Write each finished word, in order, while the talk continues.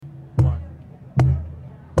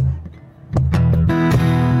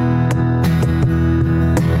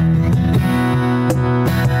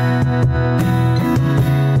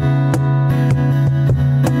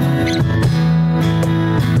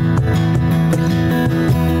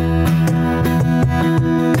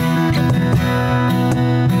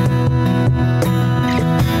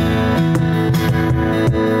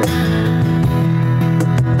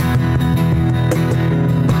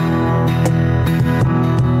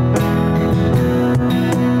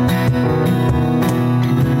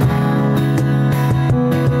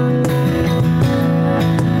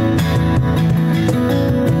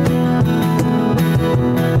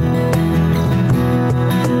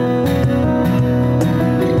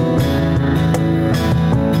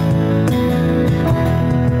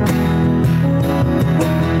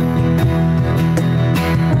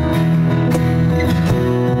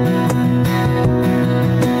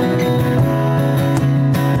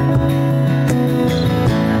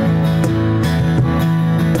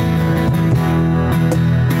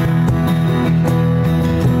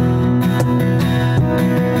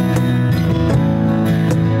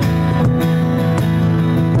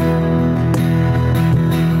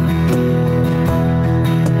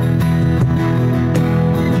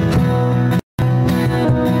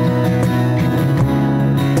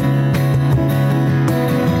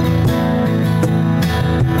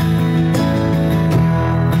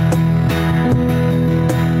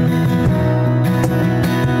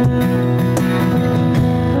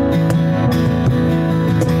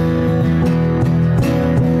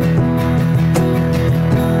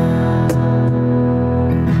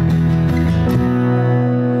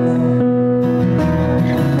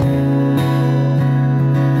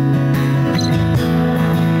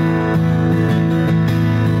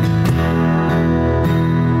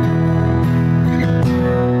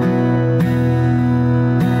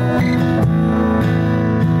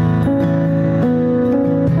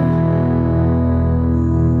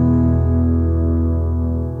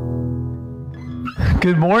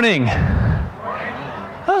morning.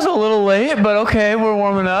 That was a little late, but okay, we're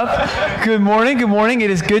warming up. Good morning, good morning. It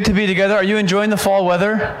is good to be together. Are you enjoying the fall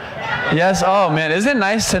weather? Yes? Oh man, isn't it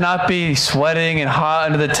nice to not be sweating and hot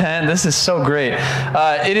under the tent? This is so great.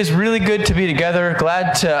 It is really good to be together.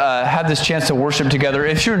 Glad to have this chance to worship together.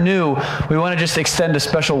 If you're new, we want to just extend a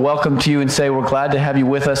special welcome to you and say we're glad to have you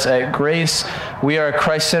with us at Grace. We are a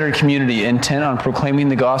Christ-centered community intent on proclaiming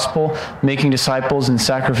the gospel, making disciples, and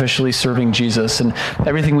sacrificially serving Jesus. And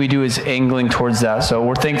everything we do is angling towards that. So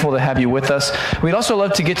we're thankful to have you with us. We'd also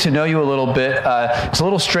love to get to know you a little bit. It's a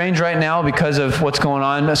little strange right now because of what's going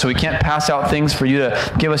on, so we can't pass out things for you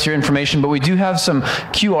to give us your information, but we do have some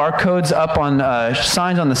QR codes up on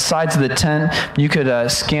signs on the sides of the tent. You could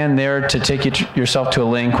scan there to take yourself to a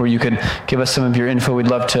link where you could give us some of your info. We'd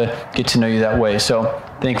love to get to know you that way. So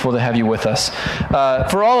thankful to have you with us.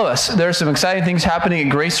 For all of us, there are some exciting things happening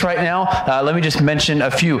at Grace right now. Let me just mention a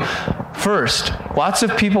few. First, lots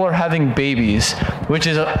of people are having babies, which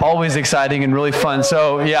is always exciting and really fun.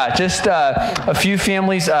 So yeah, just a few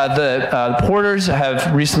families. The Porters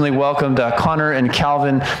have recently welcomed Connor and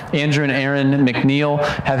Calvin. Andrew and Aaron McNeil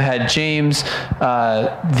have had James.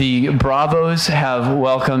 The Bravos have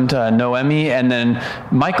welcomed Noemi. And then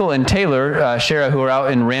Michael and Taylor, Shara, who are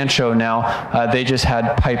out in Rancho now, they just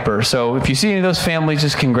had Piper. So if you see any of those families,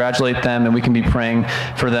 just congratulate them and we can be praying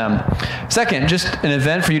for them. Second, just an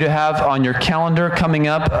event for you to have on your calendar coming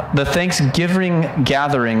up. The Thanksgiving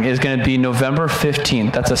gathering is going to be November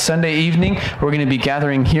 15th. That's a Sunday evening. We're going to be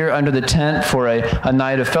gathering here under the tent for a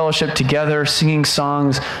night of fellowship together, singing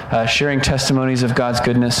songs, sharing testimonies of God's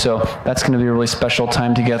goodness. So that's going to be a really special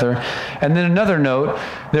time together. And then another note,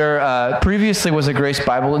 there previously was a Grace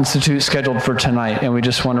Bible Institute scheduled for tonight, and we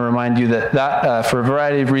just want to remind you that for a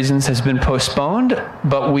variety of reasons has been postponed,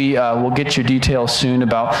 but we will get you details soon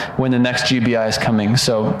about when the next GBI is coming.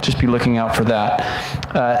 So just be looking out for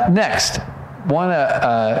that. Next, want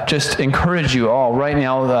to just encourage you all right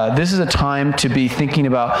now. This is a time to be thinking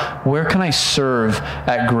about where can I serve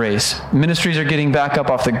at Grace. Ministries are getting back up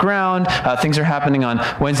off the ground. Things are happening on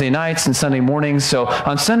Wednesday nights and Sunday mornings. So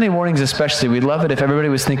on Sunday mornings especially, we'd love it if everybody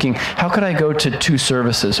was thinking, how could I go to two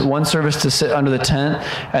services? One service to sit under the tent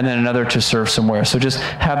and then another to serve somewhere. So just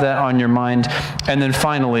have that on your mind. And then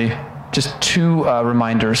finally, just two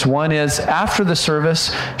reminders. One is after the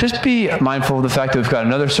service, just be mindful of the fact that we've got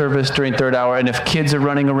another service during third hour, and if kids are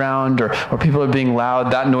running around or people are being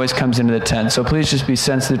loud, that noise comes into the tent. So please just be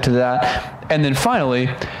sensitive to that. And then finally,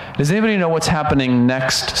 does anybody know what's happening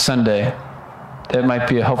next Sunday? That might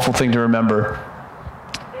be a helpful thing to remember.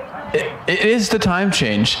 It is the time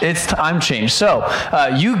change. It's time change. So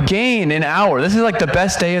you gain an hour. This is like the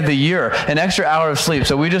best day of the year, an extra hour of sleep.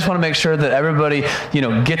 So we just want to make sure that everybody,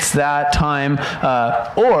 gets that time.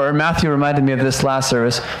 Or Matthew reminded me of this last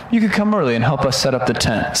service. You could come early and help us set up the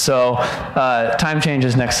tent. So time change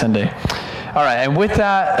is next Sunday. All right, and with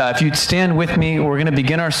that, if you'd stand with me, we're going to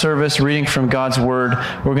begin our service reading from God's Word.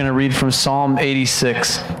 We're going to read from Psalm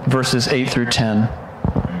 86, verses 8 through 10.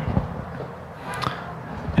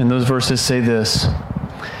 And those verses say this: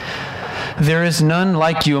 There is none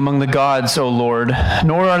like you among the gods, O Lord,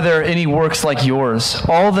 nor are there any works like yours.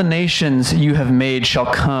 All the nations you have made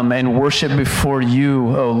shall come and worship before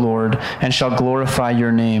you, O Lord, and shall glorify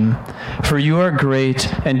your name. For you are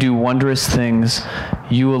great and do wondrous things.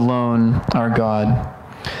 You alone are God.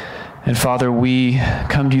 And Father, we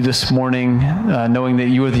come to you this morning knowing that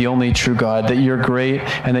you are the only true God, that you're great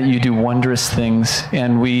and that you do wondrous things.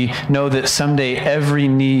 And we know that someday every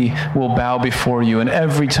knee will bow before you and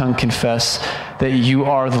every tongue confess that you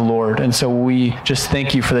are the Lord. And so we just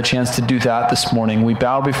thank you for the chance to do that this morning. We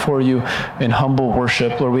bow before you in humble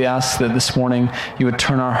worship. Lord, we ask that this morning you would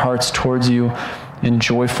turn our hearts towards you in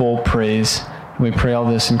joyful praise. And we pray all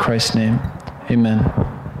this in Christ's name. Amen.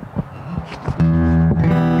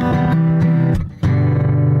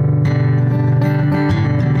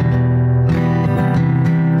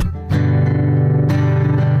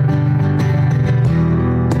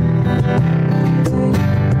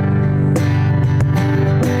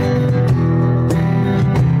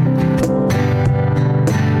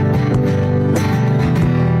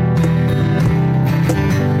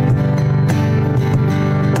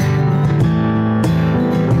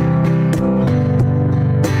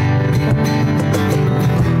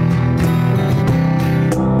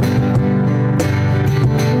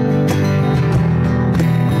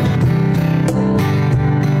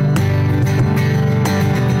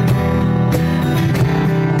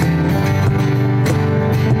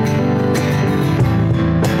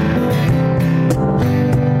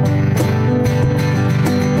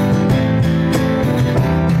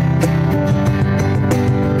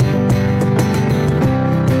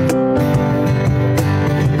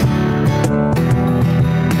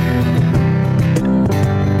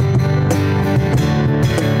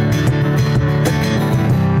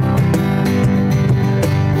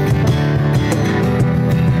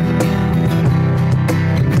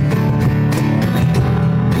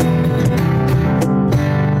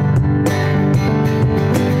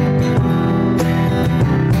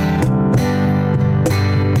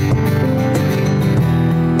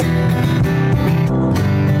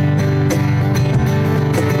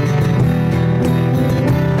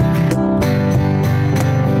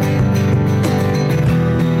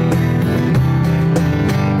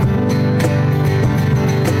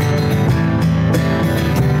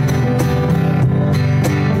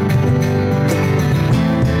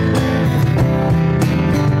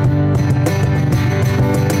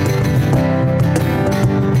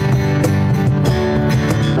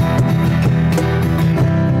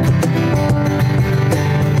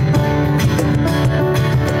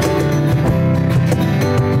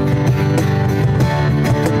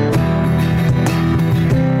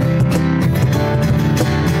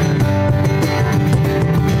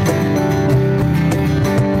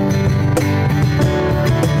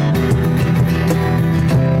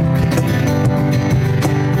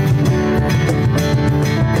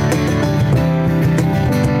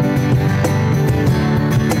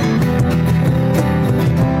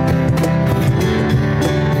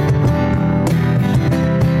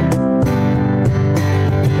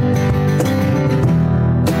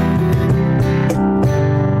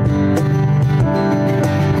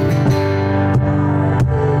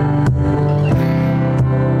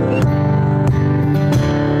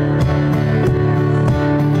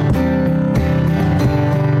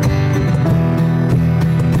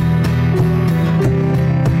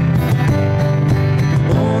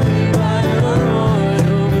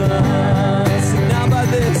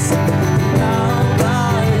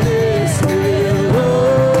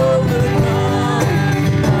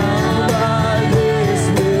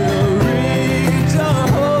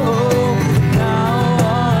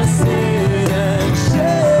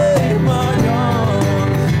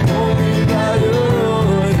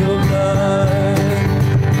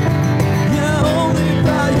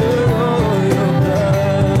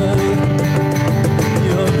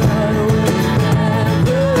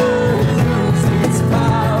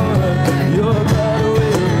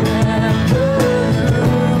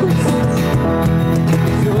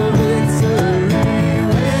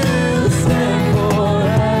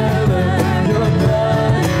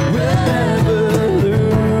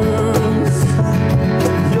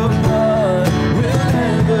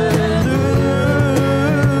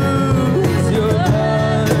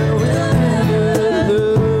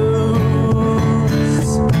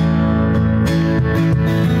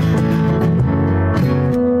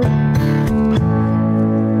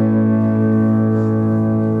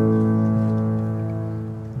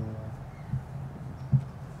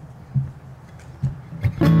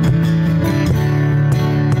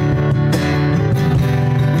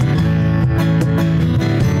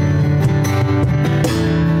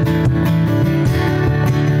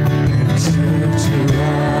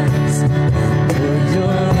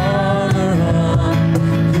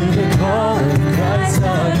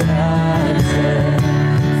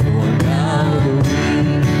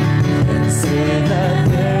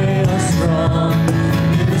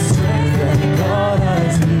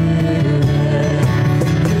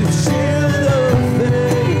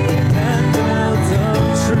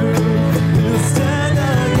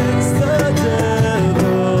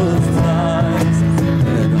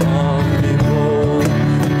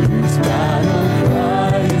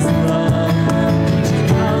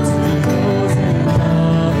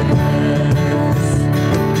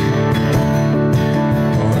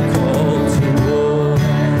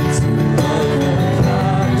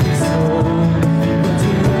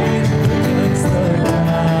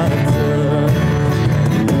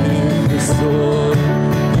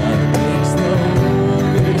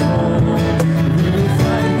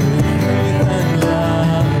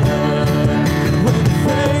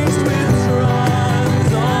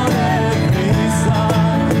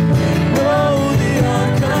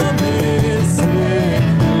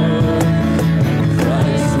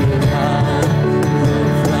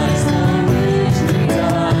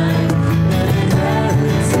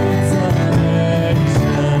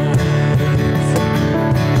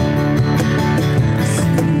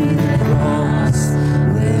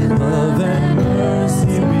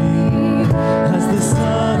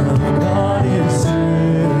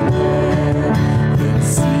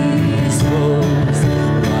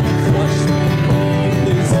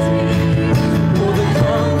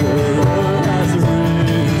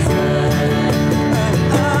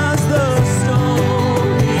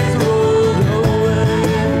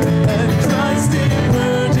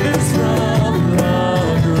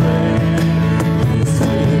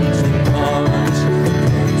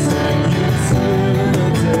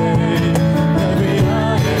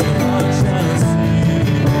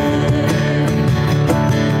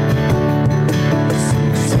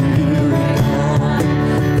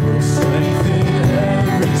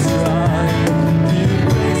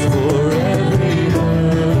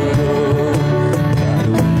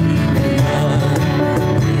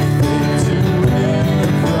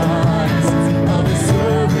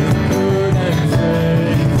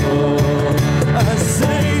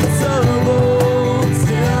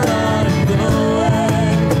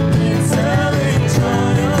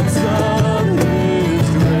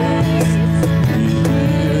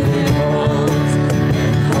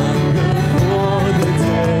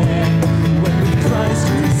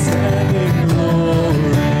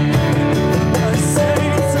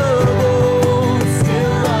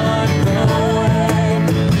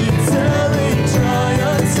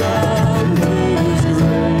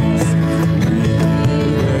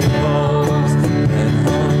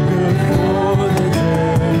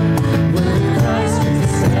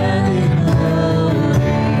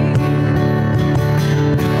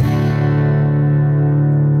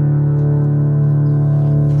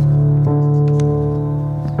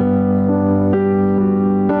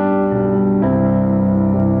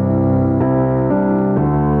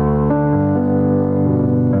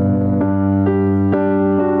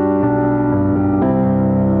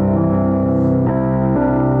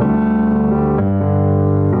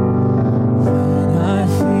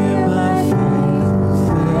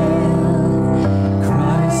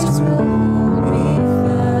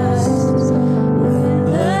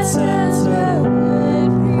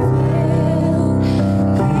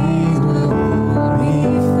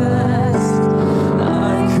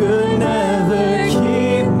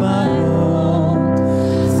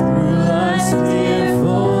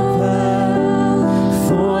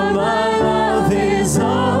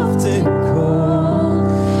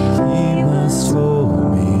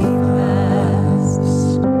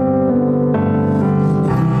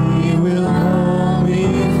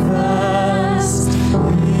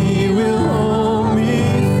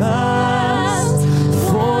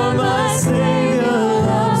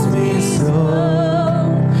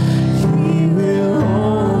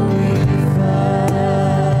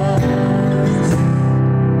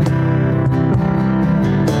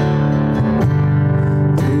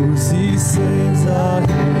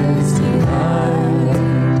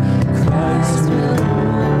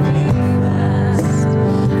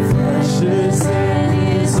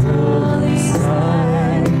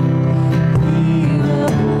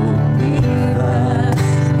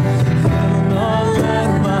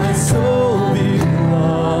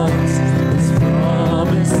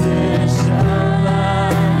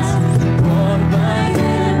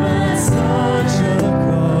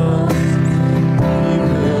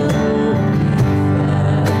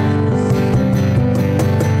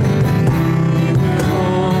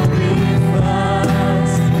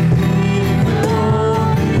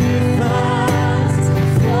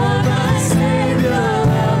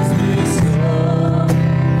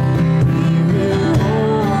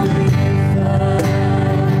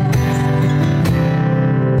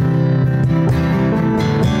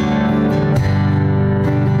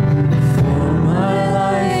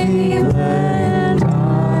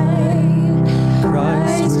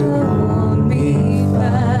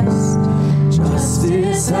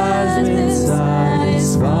 has been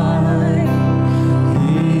satisfied.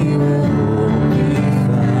 He will hold me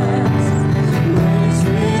fast. Raised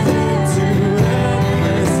with Him to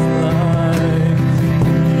endless life.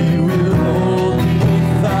 He will hold me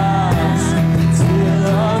fast till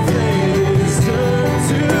our faith is turned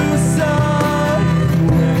to sight.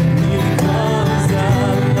 When He comes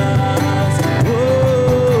at last, oh,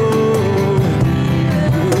 He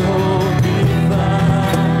will hold me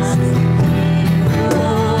fast. He will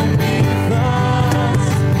hold me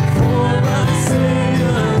fast. For my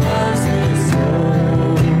Savior loves me so.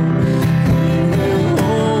 He will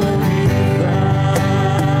hold me fast.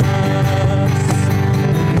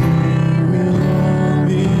 He will hold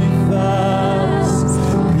me fast.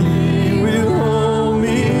 He will hold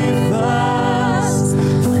me fast.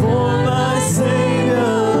 For my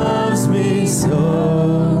Savior loves me so.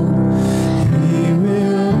 He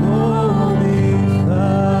will hold me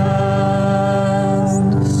fast.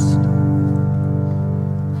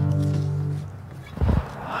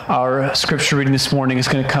 Our scripture reading this morning is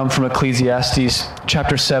going to come from Ecclesiastes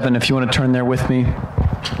chapter 7, if you want to turn there with me.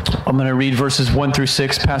 I'm going to read verses 1 through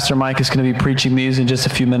 6. Pastor Mike is going to be preaching these in just a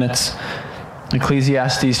few minutes.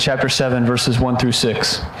 Ecclesiastes chapter 7, verses 1 through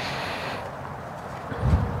 6.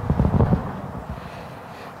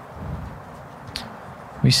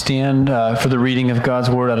 We stand for the reading of God's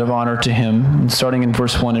word out of honor to Him. And starting in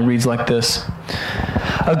verse 1, it reads like this.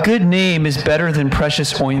 A good name is better than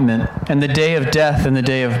precious ointment, and the day of death than the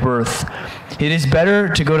day of birth. It is better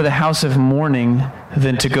to go to the house of mourning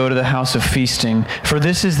than to go to the house of feasting, for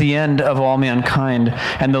this is the end of all mankind,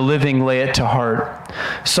 and the living lay it to heart.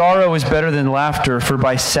 Sorrow is better than laughter, for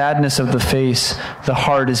by sadness of the face the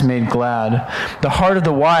heart is made glad. The heart of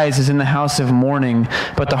the wise is in the house of mourning,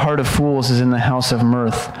 but the heart of fools is in the house of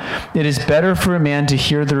mirth. It is better for a man to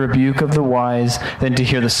hear the rebuke of the wise than to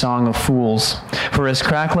hear the song of fools. For as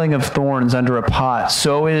crackling of thorns under a pot,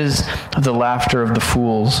 so is the laughter of the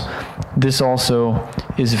fools. This also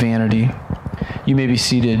is vanity. You may be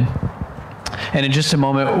seated. And in just a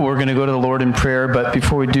moment, we're going to go to the Lord in prayer. But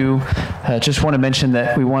before we do, just want to mention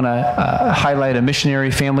that we want to highlight a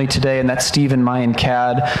missionary family today, and that's Steve and Mayan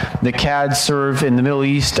Cad. The Cads serve in the Middle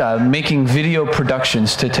East, making video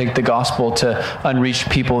productions to take the gospel to unreached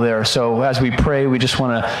people there. So as we pray, we just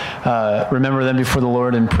want to remember them before the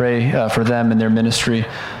Lord and pray for them and their ministry.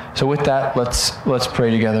 So with that, let's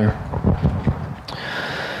pray together.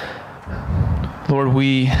 Lord,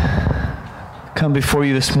 we come before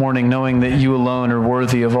you this morning knowing that you alone are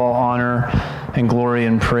worthy of all honor and glory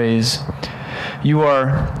and praise. You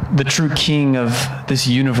are the true king of this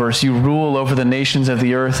universe. You rule over the nations of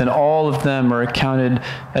the earth, and all of them are accounted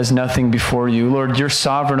as nothing before you. Lord, you're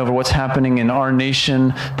sovereign over what's happening in our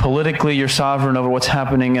nation politically. You're sovereign over what's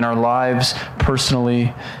happening in our lives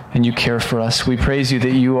personally, and you care for us. We praise you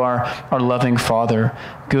that you are our loving Father,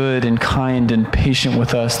 good and kind and patient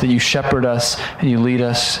with us, that you shepherd us and you lead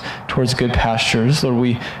us towards good pastures. Lord,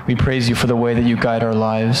 we praise you for the way that you guide our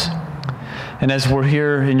lives. And as we're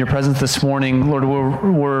here in your presence this morning, Lord,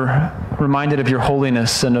 we're reminded of your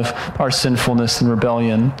holiness and of our sinfulness and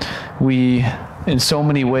rebellion. We, in so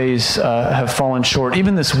many ways, have fallen short.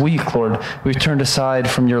 Even this week, Lord, we've turned aside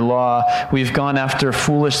from your law. We've gone after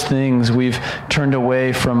foolish things. We've turned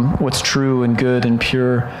away from what's true and good and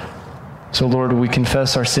pure. So, Lord, we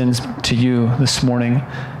confess our sins to you this morning.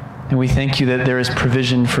 And we thank you that there is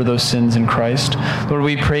provision for those sins in Christ. Lord,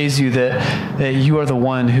 we praise you that you are the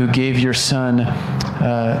one who gave your Son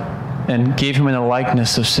and gave him in the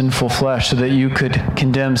likeness of sinful flesh so that you could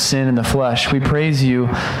condemn sin in the flesh. We praise you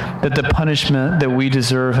that the punishment that we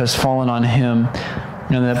deserve has fallen on him,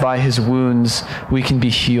 and that by his wounds we can be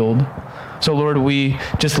healed. So, Lord, we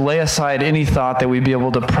just lay aside any thought that we'd be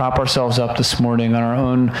able to prop ourselves up this morning on our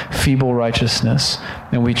own feeble righteousness.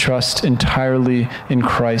 And we trust entirely in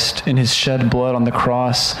Christ, in his shed blood on the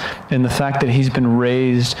cross, in the fact that he's been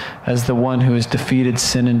raised as the one who has defeated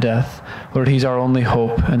sin and death. Lord, he's our only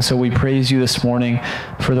hope. And so we praise you this morning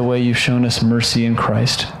for the way you've shown us mercy in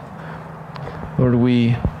Christ. Lord,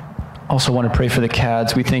 we also want to pray for the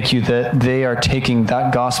Cads. We thank you that they are taking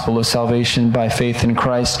that gospel of salvation by faith in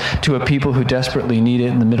Christ to a people who desperately need it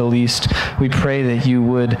in the Middle East. We pray that you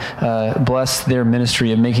would bless their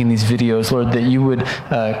ministry of making these videos, Lord, that you would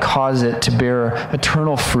cause it to bear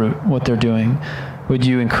eternal fruit, what they're doing. Would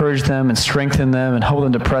you encourage them and strengthen them and help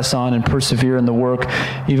them to press on and persevere in the work,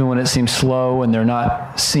 even when it seems slow and they're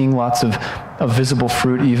not seeing lots of visible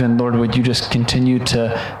fruit even. Lord, would you just continue to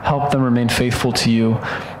help them remain faithful to you?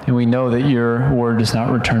 And we know that your word does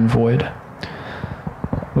not return void.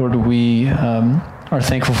 Lord, we are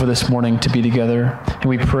thankful for this morning to be together. And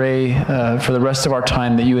we pray for the rest of our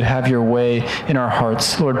time that you would have your way in our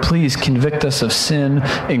hearts. Lord, please convict us of sin,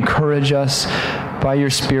 encourage us by your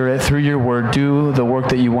Spirit, through your word. Do the work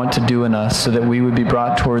that you want to do in us so that we would be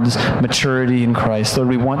brought towards maturity in Christ. Lord,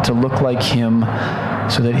 we want to look like him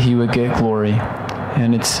so that he would get glory.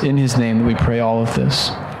 And it's in his name that we pray all of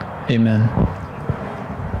this. Amen.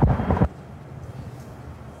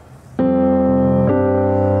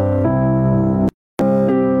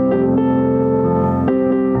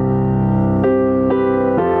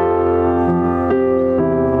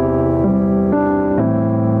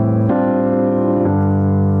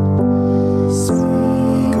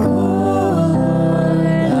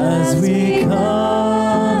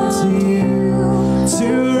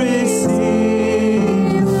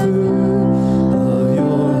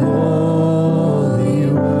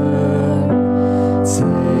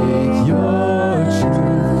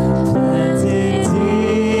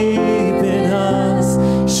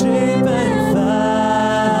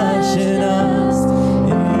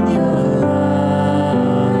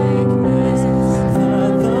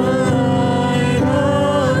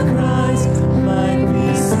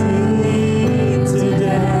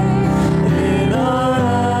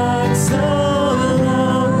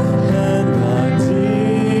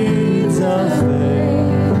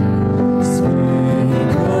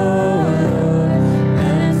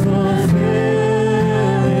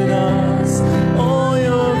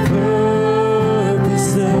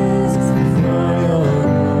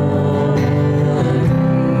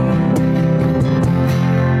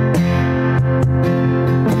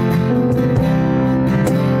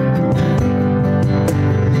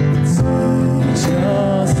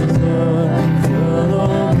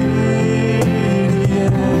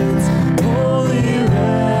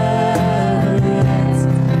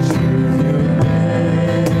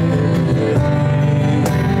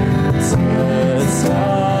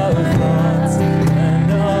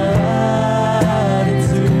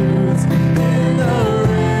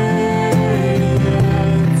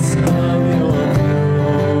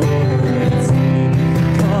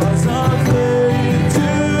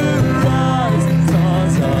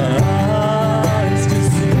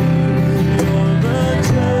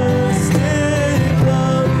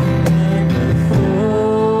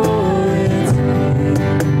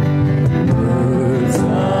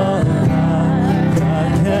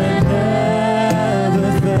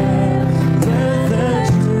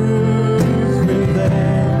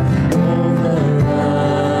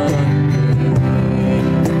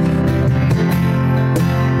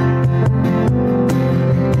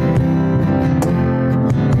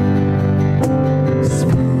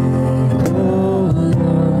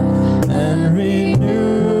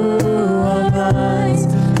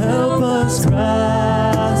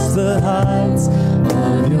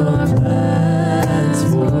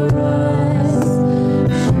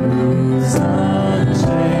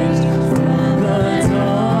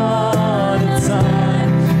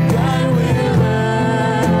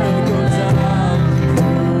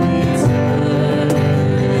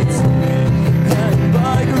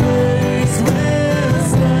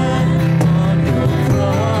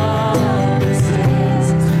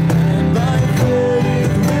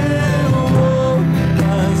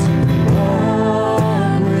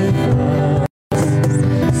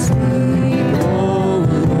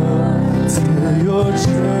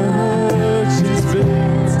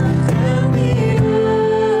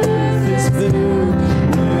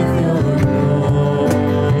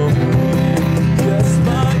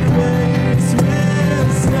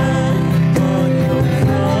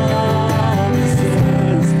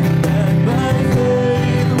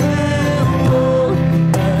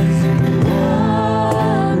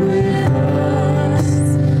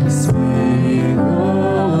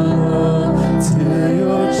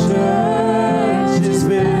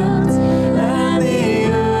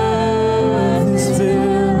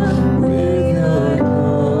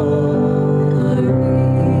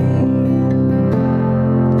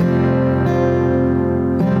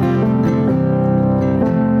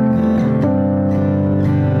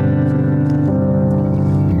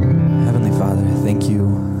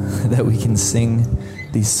 Sing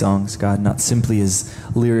these songs, God, not simply as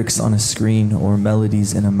lyrics on a screen or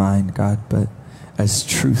melodies in a mind, God, but as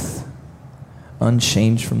truth,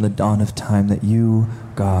 unchanged from the dawn of time, that you,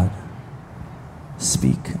 God,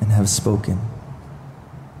 speak and have spoken.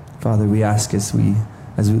 Father, we ask as we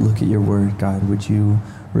look at your word, God, would you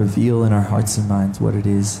reveal in our hearts and minds what it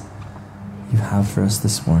is you have for us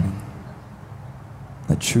this morning.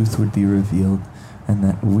 That truth would be revealed and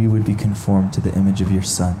that we would be conformed to the image of your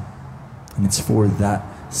Son. And it's for that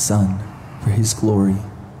Son for his glory,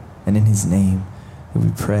 and in his name that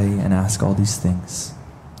we pray and ask all these things.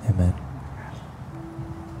 Amen.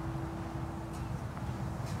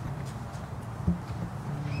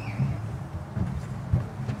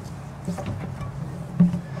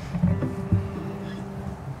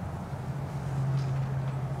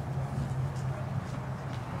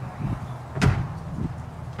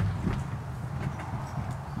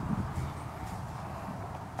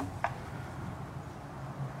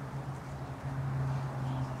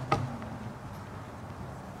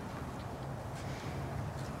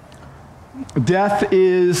 Death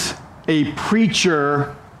is a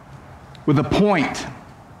preacher with a point.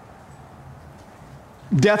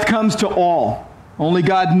 Death comes to all. Only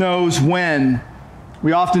God knows when.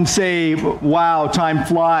 We often say, wow, time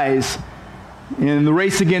flies. In the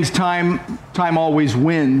race against time, time always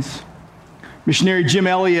wins. Missionary Jim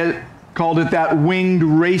Elliot called it that winged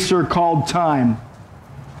racer called time.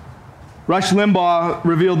 Rush Limbaugh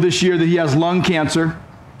revealed this year that he has lung cancer.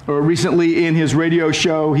 Or recently in his radio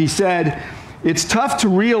show, he said, "It's tough to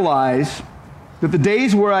realize that the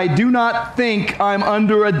days where I do not think I'm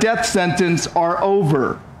under a death sentence are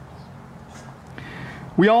over."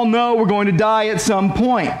 We all know we're going to die at some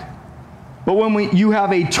point. But when you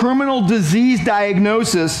have a terminal disease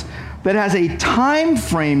diagnosis that has a time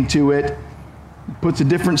frame to it, it puts a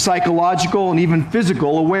different psychological and even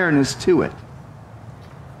physical awareness to it.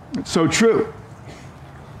 It's so true.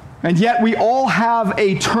 And yet we all have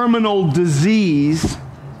a terminal disease,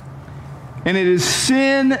 and it is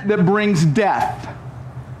sin that brings death.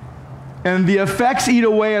 And the effects eat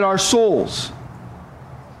away at our souls.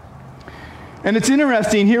 And it's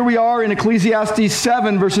interesting, here we are in Ecclesiastes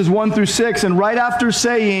 7, verses 1 through 6, and right after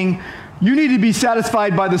saying, you need to be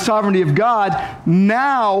satisfied by the sovereignty of God,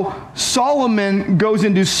 now Solomon goes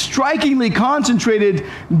into strikingly concentrated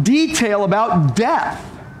detail about death.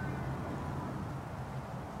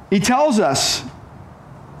 He tells us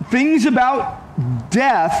things about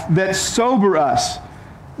death that sober us.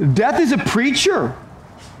 Death is a preacher,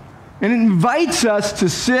 and it invites us to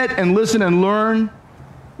sit and listen and learn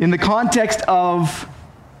in the context of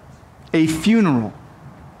a funeral.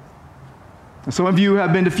 Some of you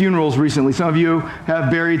have been to funerals recently. Some of you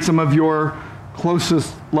have buried some of your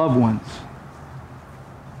closest loved ones.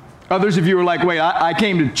 Others of you are like, wait, I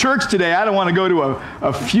came to church today. I don't want to go to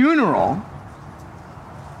a funeral.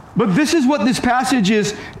 But this is what this passage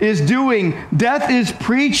is doing. Death is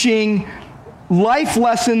preaching life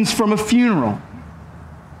lessons from a funeral.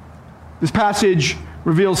 This passage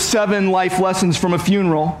reveals 7 life lessons from a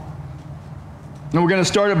funeral. And we're going to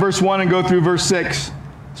start at verse 1 and go through verse 6,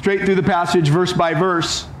 straight through the passage, verse by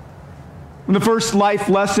verse. And the first life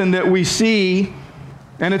lesson that we see,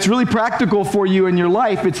 and it's really practical for you in your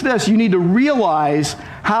life, it's this: you need to realize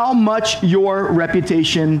how much your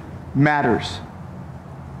reputation matters.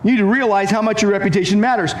 You need to realize how much your reputation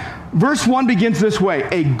matters. Verse 1 begins this way: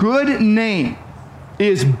 a good name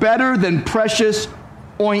is better than precious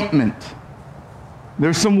ointment.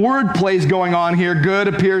 There's some word plays going on here. Good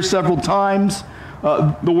appears several times.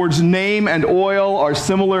 The words name and oil are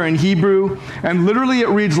similar in Hebrew. And literally it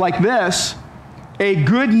reads like this: a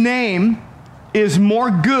good name is more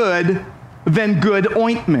good than good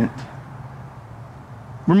ointment.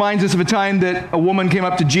 Reminds us of a time that a woman came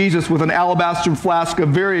up to Jesus with an alabaster flask of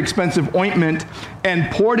very expensive ointment and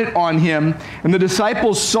poured it on him. And the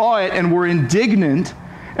disciples saw it and were indignant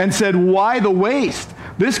and said, "Why the waste?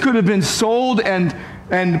 This could have been sold and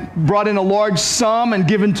brought in a large sum and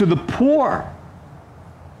given to the poor."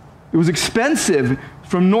 It was expensive.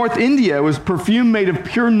 From North India. It was perfume made of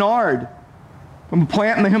pure nard from a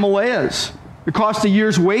plant in the Himalayas. It cost a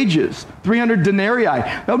year's wages, 300 denarii.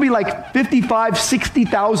 That would be like $55,000,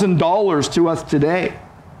 $60,000 to us today.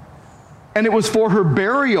 And it was for her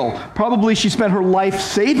burial. Probably she spent her life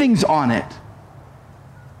savings on it.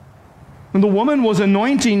 And the woman was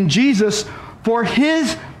anointing Jesus for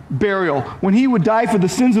his burial when he would die for the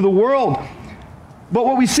sins of the world. But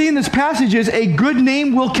what we see in this passage is a good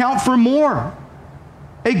name will count for more.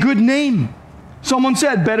 A good name. Someone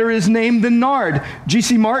said, better is name than nard.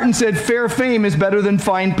 G.C. Martin said, fair fame is better than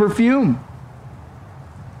fine perfume.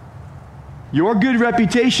 Your good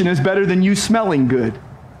reputation is better than you smelling good.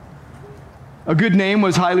 A good name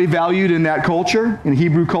was highly valued in that culture, in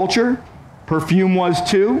Hebrew culture. Perfume was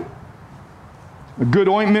too. A good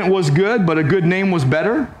ointment was good, but a good name was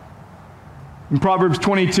better. In Proverbs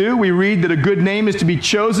 22, we read that a good name is to be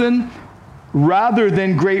chosen rather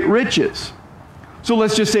than great riches. So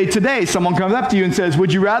let's just say today someone comes up to you and says,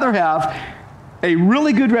 would you rather have a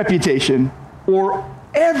really good reputation or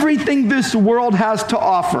everything this world has to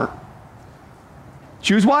offer?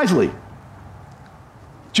 Choose wisely.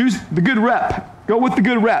 Choose the good rep. Go with the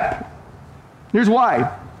good rep. Here's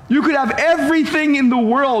why. You could have everything in the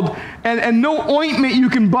world, and no ointment you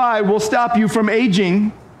can buy will stop you from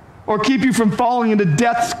aging or keep you from falling into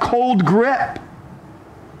death's cold grip.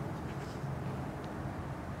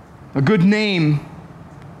 A good name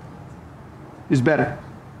is better.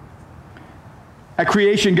 At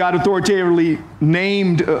creation, God authoritatively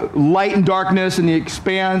named light and darkness and the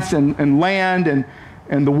expanse and land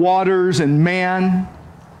and the waters and man.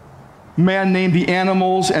 Man named the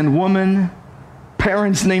animals and woman.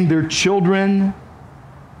 Parents named their children.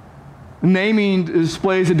 Naming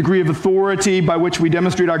displays a degree of authority by which we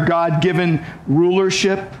demonstrate our God-given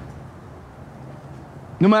rulership.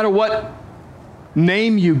 No matter what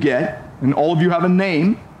name you get, and all of you have a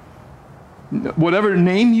name, whatever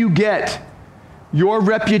name you get, your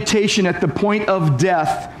reputation at the point of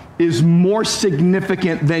death is more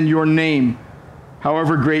significant than your name,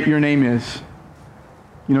 however great your name is.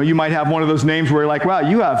 You know, you might have one of those names where you're like, wow,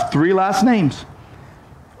 you have 3 last names.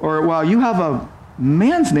 Or, wow, you have a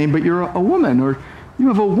man's name, but you're a woman. Or you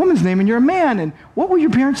have a woman's name and you're a man. And what were your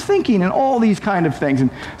parents thinking? And all these kind of things. And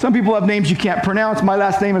some people have names you can't pronounce. My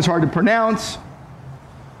last name is hard to pronounce.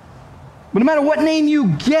 But no matter what name you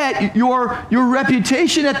get, your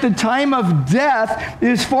reputation at the time of death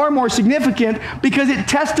is far more significant because it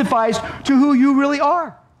testifies to who you really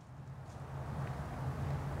are.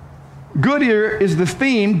 Good here is the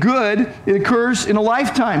theme. Good, it occurs in a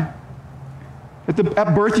lifetime.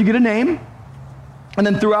 At birth, you get a name. And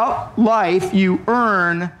then throughout life, you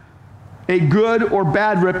earn a good or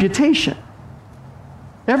bad reputation.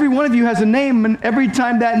 Every one of you has a name, and every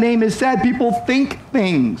time that name is said, people think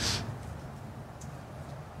things.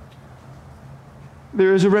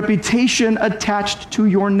 There is a reputation attached to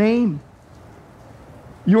your name.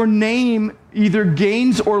 Your name either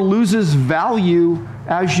gains or loses value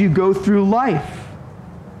as you go through life.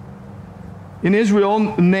 In Israel,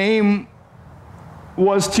 name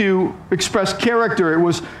was to express character. It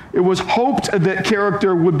was hoped that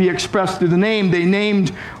character would be expressed through the name. They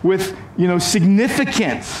named with,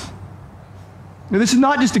 significance. Now, this is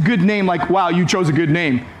not just a good name like, wow, you chose a good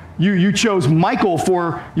name. You chose Michael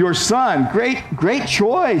for your son. Great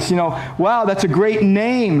choice. Wow, that's a great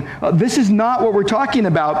name. This is not what we're talking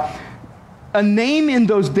about. A name in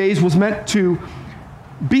those days was meant to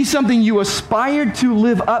be something you aspired to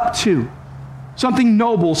live up to. Something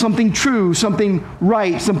noble, something true, something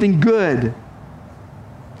right, something good.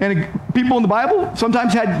 And people in the Bible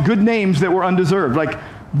sometimes had good names that were undeserved. Like,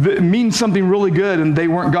 it means something really good and they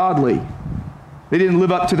weren't godly. They didn't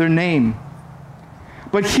live up to their name.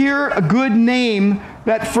 But here, a good name,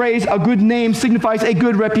 that phrase, a good name, signifies a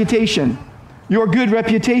good reputation. Your good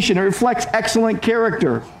reputation, it reflects excellent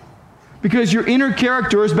character. Because your inner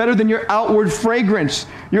character is better than your outward fragrance,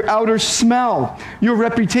 your outer smell. Your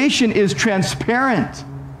reputation is transparent.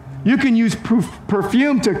 You can use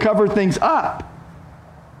perfume to cover things up.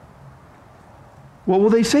 What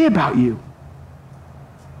will they say about you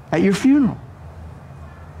at your funeral?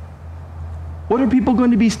 What are people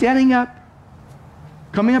going to be standing up,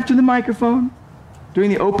 coming up to the microphone,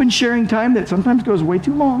 doing the open sharing time that sometimes goes way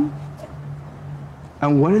too long?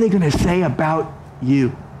 And what are they going to say about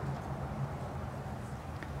you?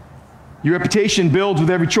 Your reputation builds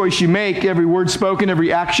with every choice you make, every word spoken,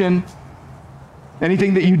 every action,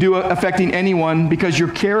 anything that you do affecting anyone, because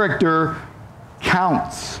your character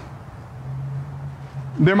counts.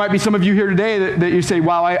 There might be some of you here today that you say,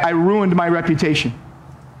 wow, I ruined my reputation.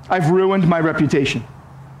 I've ruined my reputation.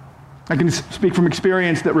 I can speak from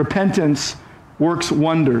experience that repentance works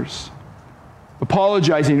wonders.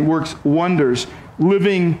 Apologizing works wonders.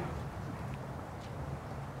 Living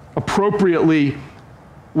appropriately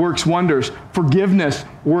works wonders. Forgiveness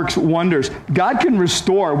works wonders. God can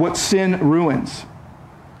restore what sin ruins.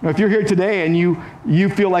 Now, if you're here today and you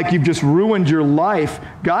feel like you've just ruined your life,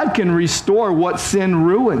 God can restore what sin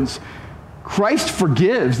ruins. Christ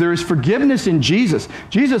forgives. There is forgiveness in Jesus.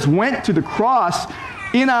 Jesus went to the cross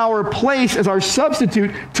in our place as our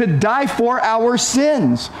substitute to die for our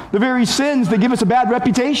sins, the very sins that give us a bad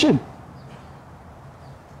reputation.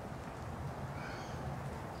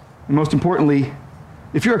 And most importantly,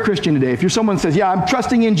 if you're a Christian today, if you're someone who says, yeah, I'm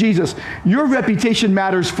trusting in Jesus, your reputation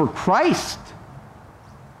matters for Christ.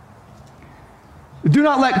 Do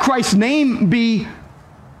not let Christ's name be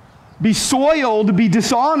soiled, be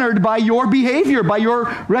dishonored by your behavior, by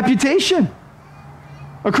your reputation.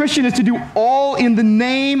 A Christian is to do all in the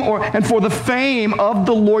name and for the fame of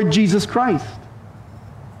the Lord Jesus Christ.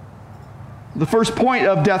 The first point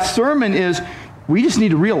of Death's sermon is we just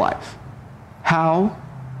need to realize how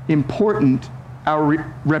important our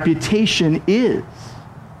reputation is.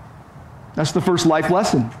 That's the first life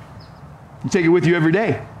lesson. You take it with you every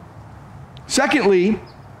day. Secondly,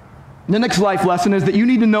 the next life lesson is that you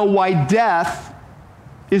need to know why death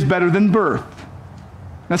is better than birth.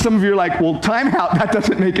 Now some of you are like, well, time out, that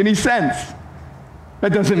doesn't make any sense.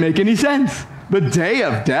 That doesn't make any sense. The day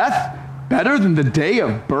of death better than the day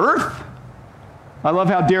of birth? I love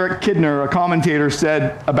how Derek Kidner, a commentator,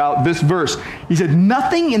 said about this verse. He said,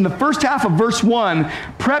 nothing in the first half of verse 1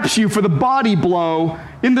 preps you for the body blow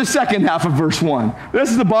in the second half of verse 1.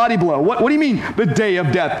 This is the body blow. What do you mean the day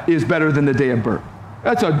of death is better than the day of birth?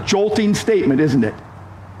 That's a jolting statement, isn't it?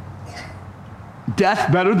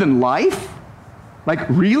 Death better than life? Like,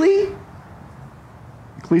 really?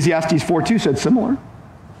 Ecclesiastes 4:2 said similar.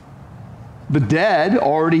 The dead,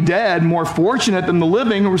 already dead, more fortunate than the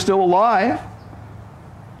living who are still alive.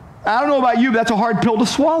 I don't know about you, but that's a hard pill to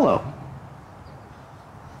swallow.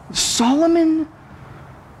 Solomon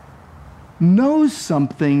knows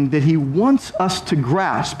something that he wants us to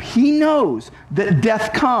grasp. He knows that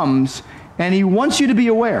death comes, and he wants you to be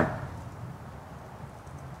aware.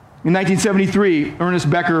 In 1973, Ernest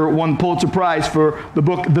Becker won the Pulitzer Prize for the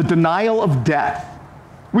book, The Denial of Death.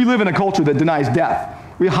 We live in a culture that denies death.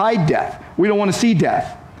 We hide death. We don't want to see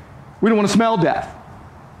death. We don't want to smell death.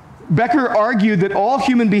 Becker argued that all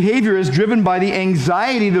human behavior is driven by the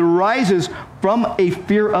anxiety that arises from a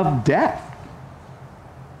fear of death.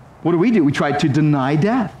 What do? We try to deny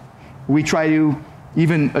death. We try to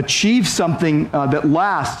even achieve something that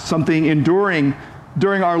lasts, something enduring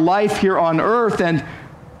during our life here on earth, and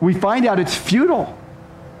we find out it's futile.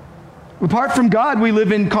 Apart from God, we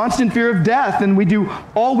live in constant fear of death, and we do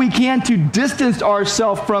all we can to distance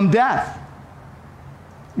ourselves from death.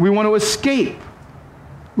 We want to escape.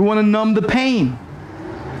 We want to numb the pain.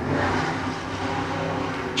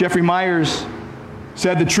 Jeffrey Myers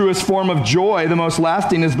said the truest form of joy, the most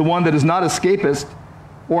lasting, is the one that is not escapist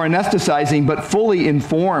or anesthetizing, but fully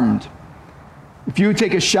informed. If you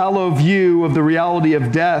take a shallow view of the reality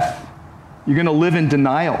of death, you're going to live in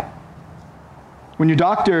denial. When your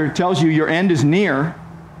doctor tells you your end is near,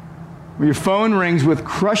 when your phone rings with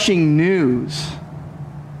crushing news,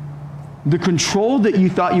 the control that you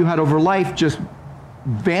thought you had over life just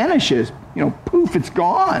vanishes. Poof, it's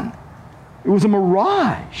gone. It was a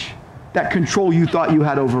mirage, that control you thought you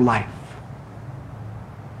had over life.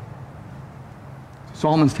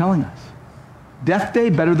 Solomon's telling us, death day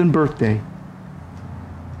better than birthday.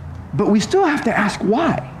 But we still have to ask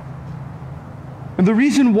why. And the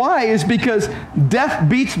reason why is because death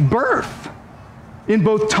beats birth in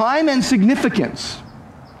both time and significance.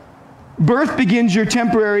 Birth begins your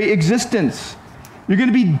temporary existence. You're going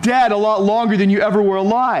to be dead a lot longer than you ever were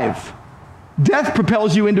alive. Death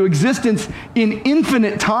propels you into existence in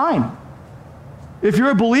infinite time. If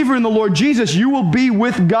you're a believer in the Lord Jesus, you will be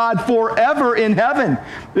with God forever in heaven.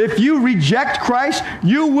 If you reject Christ,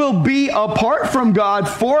 you will be apart from God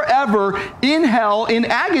forever in hell in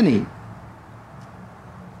agony.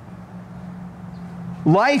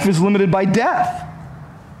 Life is limited by death.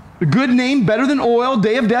 A good name better than oil,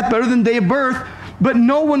 day of death better than day of birth, but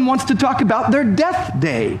no one wants to talk about their death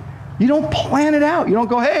day. You don't plan it out. You don't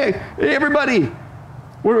go, hey everybody,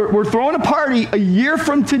 we're throwing a party a year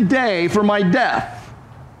from today for my death.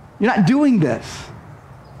 You're not doing this.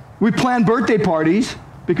 We plan birthday parties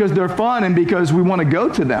because they're fun and because we want to go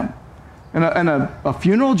to them. And a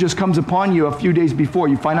funeral just comes upon you a few days before.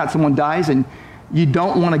 You find out someone dies and you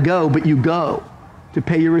don't want to go, but you go to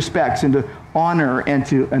pay your respects and to honor and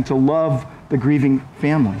to love the grieving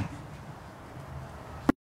family.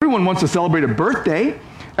 Everyone wants to celebrate a birthday.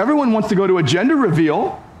 Everyone wants to go to a gender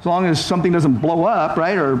reveal, as long as something doesn't blow up,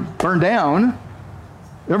 right, or burn down.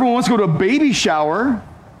 Everyone wants to go to a baby shower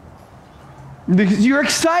because you're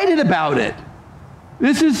excited about it.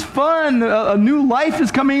 This is fun. A new life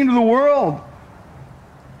is coming into the world.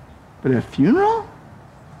 But a funeral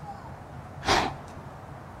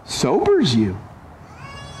sobers you.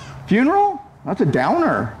 Funeral? That's a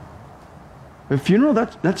downer. A funeral,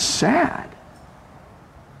 that's sad.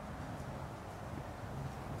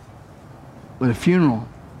 But a funeral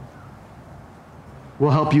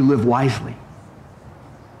will help you live wisely.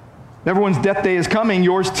 Everyone's death day is coming,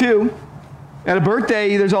 yours too. At a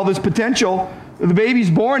birthday, there's all this potential. The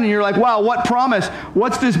baby's born and you're like, wow, what promise?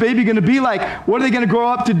 What's this baby going to be like? What are they going to grow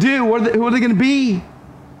up to do? Who are they going to be?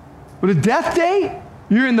 But a death day,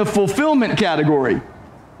 you're in the fulfillment category.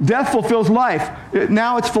 Death fulfills life.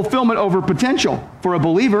 Now it's fulfillment over potential for a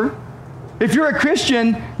believer. If you're a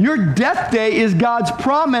Christian, your death day is God's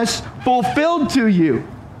promise fulfilled to you.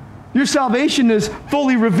 Your salvation is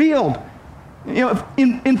fully revealed.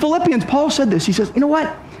 In Philippians, Paul said this. He says, you know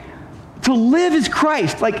what? To live is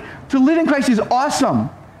Christ. Like, to live in Christ is awesome.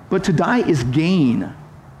 but to die is gain.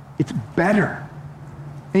 It's better.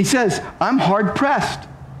 And he says, I'm hard pressed.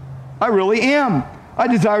 I really am. I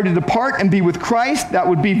desire to depart and be with Christ. That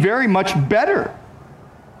would be very much better.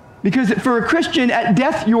 Because for a Christian, at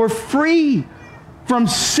death, you're free from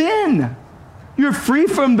sin. You're free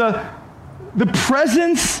from the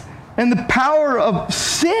presence and the power of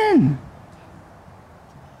sin.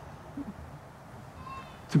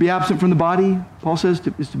 To be absent from the body, Paul says,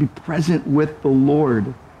 is to be present with the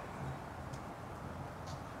Lord.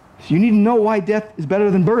 So you need to know why death is better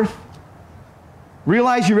than birth.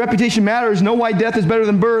 Realize your reputation matters. Know why death is better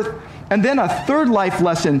than birth. And then a third life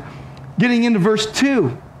lesson, getting into verse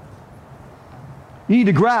 2. You need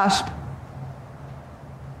to grasp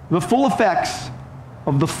the full effects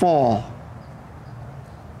of the fall.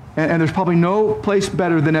 And there's probably no place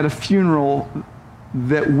better than at a funeral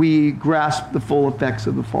that we grasp the full effects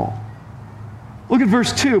of the fall. Look at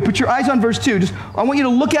verse 2. Put your eyes on verse 2. I want you to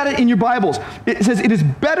look at it in your Bibles. It says, it is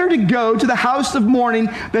better to go to the house of mourning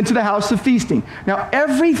than to the house of feasting. Now,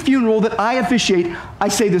 every funeral that I officiate, I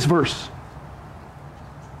say this verse.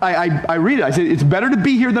 I read it. I say, it's better to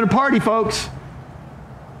be here than a party, folks.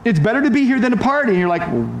 It's better to be here than a party. And you're like,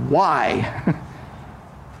 why?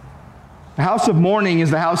 The house of mourning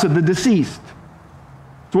is the house of the deceased.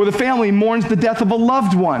 It's where the family mourns the death of a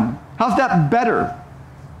loved one. How's that better?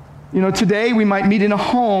 You know, today we might meet in a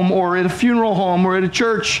home or at a funeral home or at a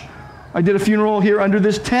church. I did a funeral here under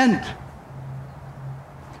this tent.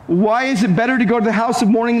 Why is it better to go to the house of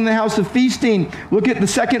mourning than the house of feasting? Look at the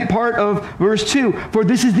second part of verse 2. For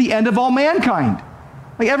this is the end of all mankind.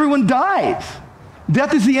 Like, everyone dies.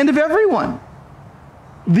 Death is the end of everyone.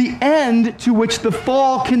 The end to which the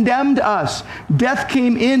fall condemned us. Death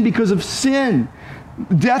came in because of sin.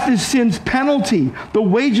 Death is sin's penalty. The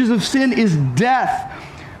wages of sin is death.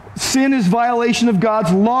 Sin is violation of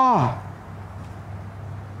God's law.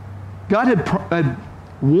 God had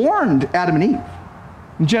warned Adam and Eve.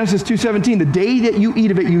 In Genesis 2:17, the day that you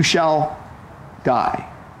eat of it, you shall die.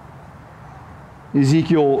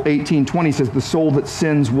 Ezekiel 18:20 says, the soul that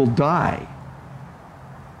sins will die.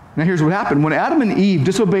 Now here's what happened. When Adam and Eve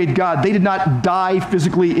disobeyed God, they did not die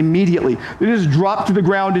physically immediately. They just dropped to the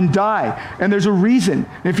ground and die. And there's a reason.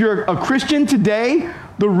 If you're a Christian today,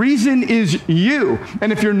 the reason is you.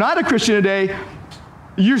 And if you're not a Christian today,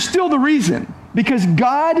 you're still the reason. Because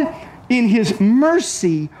God, in his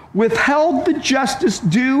mercy, withheld the justice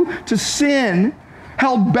due to sin,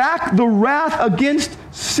 held back the wrath against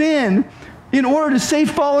sin in order to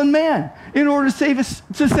save fallen man, in order to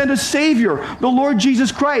send a Savior, the Lord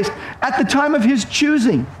Jesus Christ, at the time of his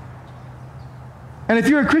choosing. And if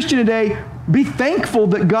you're a Christian today, be thankful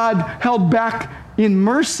that God held back in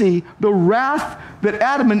mercy the wrath that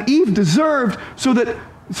Adam and Eve deserved so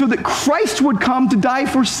that Christ would come to die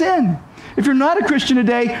for sin. If you're not a Christian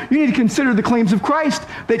today, you need to consider the claims of Christ,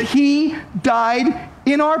 that he died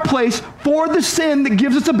in our place for the sin that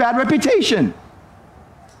gives us a bad reputation.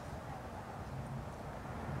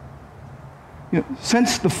 You know,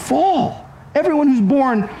 since the fall, everyone who's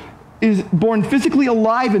born is born physically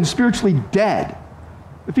alive and spiritually dead.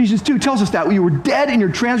 Ephesians 2 tells us that. You were dead in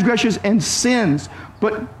your transgressions and sins,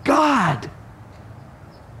 but God.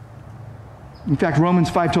 In fact, Romans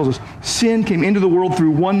 5 tells us, sin came into the world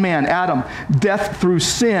through one man, Adam. Death through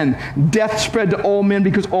sin. Death spread to all men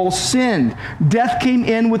because all sinned. Death came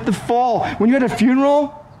in with the fall. When you're at a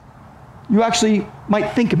funeral, you actually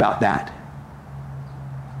might think about that.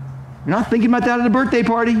 You're not thinking about that at a birthday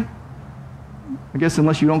party. I guess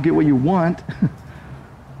unless you don't get what you want.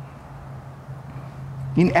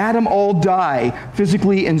 In Adam, all die,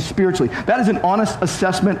 physically and spiritually. That is an honest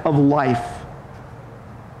assessment of life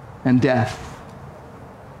and death.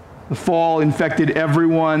 The fall infected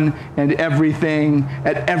everyone and everything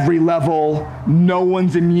at every level. No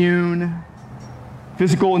one's immune.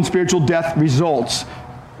 Physical and spiritual death results.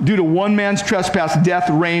 Due to one man's trespass, death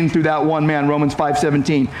reigned through that one man, Romans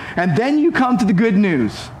 5:17. And then you come to the good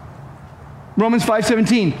news. Romans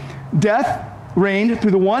 5:17, death reigned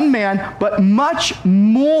through the one man, but much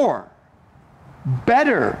more,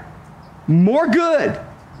 better, more good,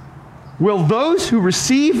 will those who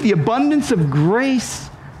receive the abundance of grace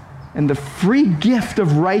and the free gift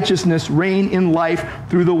of righteousness reign in life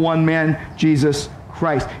through the one man, Jesus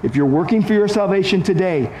Christ. If you're working for your salvation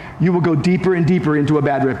today, you will go deeper and deeper into a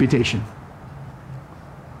bad reputation.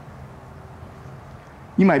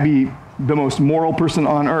 You might be the most moral person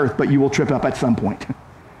on earth, but you will trip up at some point.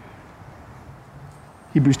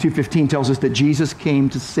 Hebrews 2:15 tells us that Jesus came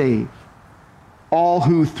to save all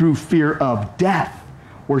who through fear of death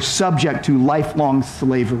were subject to lifelong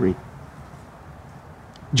slavery.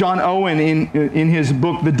 John Owen, in his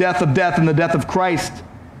book, The Death of Death and the Death of Christ,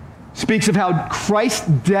 speaks of how Christ's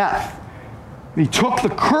death, he took the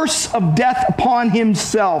curse of death upon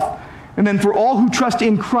himself, and then for all who trust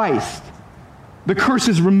in Christ, the curse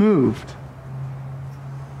is removed.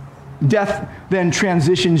 Death then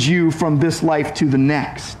transitions you from this life to the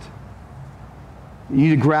next. You need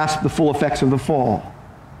to grasp the full effects of the fall.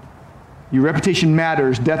 Your reputation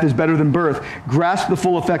matters. Death is better than birth. Grasp the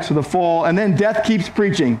full effects of the fall. And then death keeps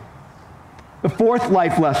preaching. The fourth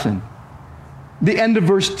life lesson, the end of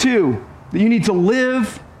verse 2, that you need to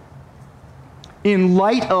live in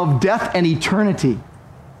light of death and eternity.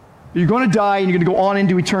 You're going to die and you're going to go on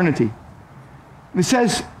into eternity. It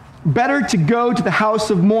says, better to go to the house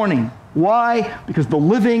of mourning. Why? Because the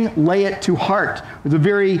living lay it to heart. It's a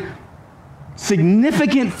very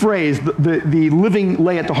significant phrase, the living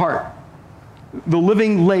lay it to heart. The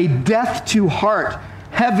living lay death to heart,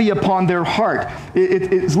 heavy upon their heart.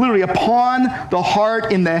 It's literally upon the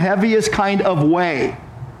heart in the heaviest kind of way.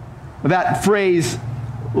 That phrase,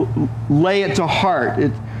 lay it to heart,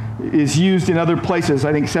 it is used in other places,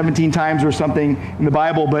 I think 17 times or something in the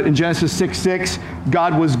Bible, but in Genesis 6:6,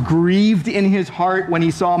 God was grieved in his heart when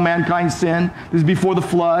he saw mankind sin. This is before the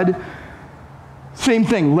flood. Same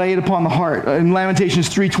thing, lay it upon the heart. In Lamentations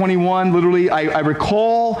 3:21, literally, I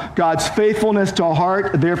recall God's faithfulness to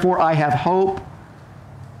heart, therefore I have hope.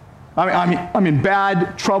 I'm in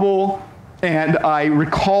bad trouble, and I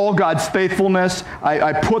recall God's faithfulness.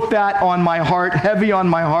 I put that on my heart, heavy on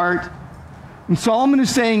my heart. And Solomon is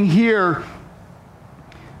saying here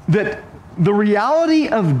that the reality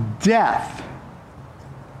of death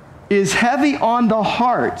is heavy on the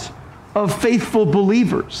heart of faithful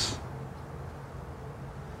believers.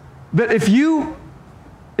 That if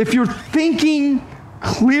you're thinking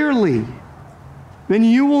clearly, then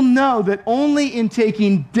you will know that only in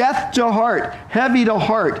taking death to heart, heavy to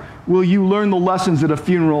heart, will you learn the lessons that a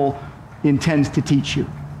funeral intends to teach you.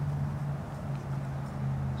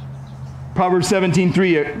 Proverbs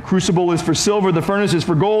 17:3, a crucible is for silver, the furnace is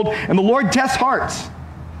for gold, and the Lord tests hearts.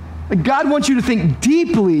 Like God wants you to think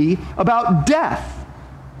deeply about death.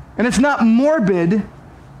 And it's not morbid,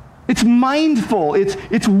 it's mindful,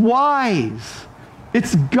 it's wise,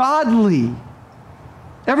 it's godly.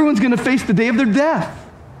 Everyone's going to face the day of their death.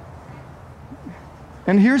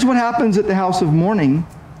 And here's what happens at the house of mourning.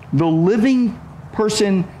 The living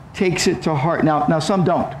person takes it to heart. Now some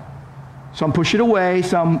don't. Some push it away,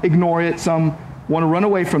 some ignore it, some want to run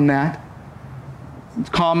away from that. It's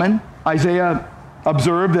common. Isaiah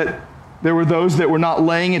observed that there were those that were not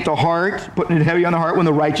laying it to heart, putting it heavy on the heart when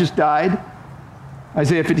the righteous died.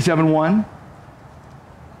 Isaiah 57:1.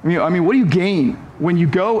 I mean, what do you gain when you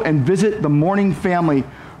go and visit the mourning family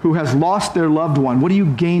who has lost their loved one? What do you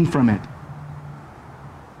gain from it?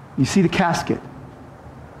 You see the casket.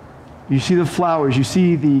 You see the flowers. You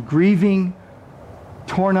see the grieving,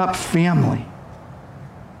 torn up family.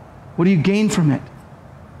 What do you gain from it?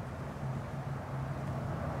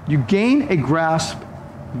 You gain a grasp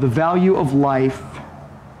of the value of life,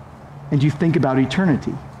 and you think about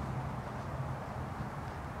eternity.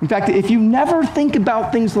 In fact, if you never think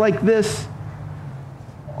about things like this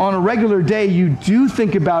on a regular day, you do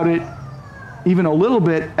think about it even a little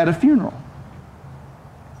bit at a funeral.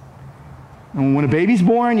 And when a baby's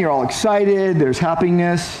born, you're all excited, there's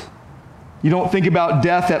happiness. You don't think about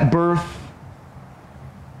death at birth.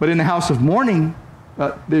 But in the house of mourning,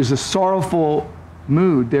 there's a sorrowful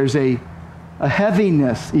mood. There's a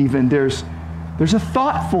heaviness even. There's a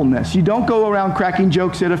thoughtfulness. You don't go around cracking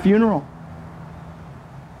jokes at a funeral.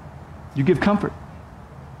 You give comfort.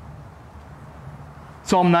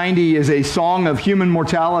 Psalm 90 is a song of human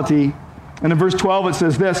mortality. And in verse 12 it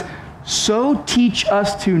says this, so teach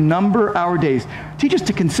us to number our days. Teach us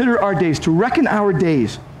to consider our days, to reckon our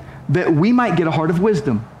days, that we might get a heart of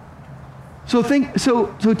wisdom. So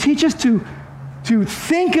teach us to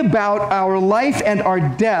think about our life and our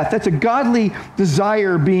death. That's a godly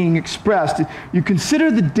desire being expressed. You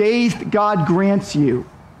consider the days that God grants you,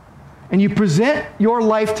 and you present your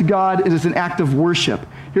life to God as an act of worship.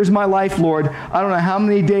 Here's my life, Lord. I don't know how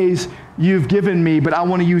many days you've given me, but I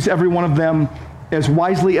want to use every one of them as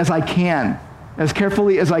wisely as I can, as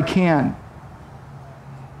carefully as I can.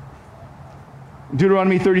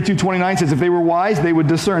 Deuteronomy 32:29 says, if they were wise, they would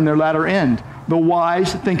discern their latter end. The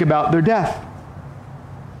wise think about their death.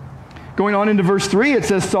 Going on into verse 3, it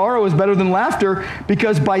says, sorrow is better than laughter,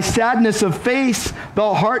 because by sadness of face,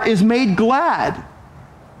 the heart is made glad.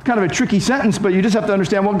 It's kind of a tricky sentence, but you just have to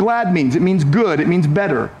understand what glad means. It means good. It means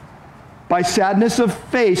better. By sadness of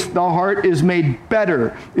face, the heart is made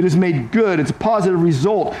better. It is made good. It's a positive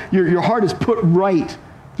result. Your heart is put right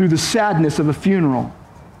through the sadness of a funeral.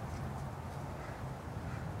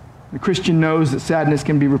 The Christian knows that sadness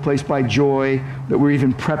can be replaced by joy, that we're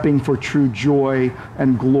even prepping for true joy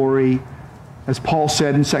and glory. As Paul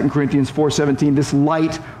said in 2 Corinthians 4:17, this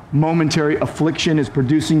light, momentary affliction is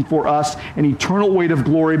producing for us an eternal weight of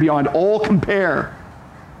glory beyond all compare.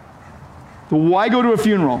 So why go to a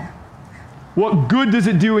funeral? What good does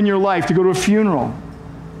it do in your life to go to a funeral?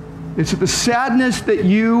 It's that the sadness that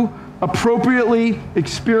you appropriately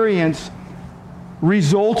experience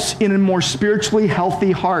results in a more spiritually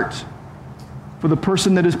healthy heart for the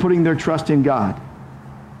person that is putting their trust in God.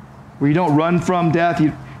 Where you don't run from death,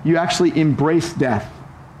 you actually embrace death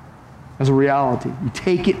as a reality. You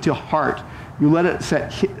take it to heart. You let it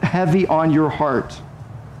set heavy on your heart.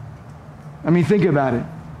 I mean, think about it.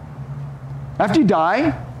 After you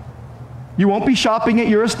die, you won't be shopping at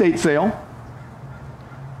your estate sale,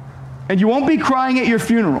 and you won't be crying at your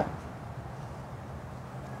funeral.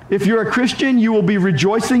 If you're a Christian, you will be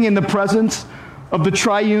rejoicing in the presence of the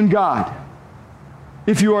triune God.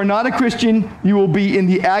 If you are not a Christian, you will be in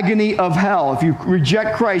the agony of hell. If you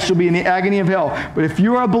reject Christ, you'll be in the agony of hell. But if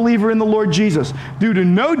you are a believer in the Lord Jesus, due to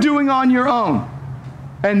no doing on your own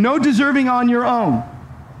and no deserving on your own,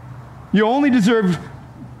 you only deserve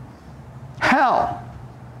hell.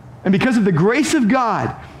 And because of the grace of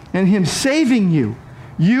God and Him saving you,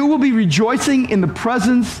 you will be rejoicing in the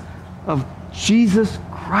presence of Jesus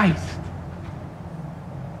Christ.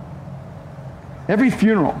 Every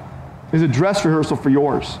funeral is a dress rehearsal for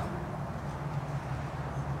yours.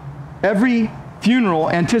 Every funeral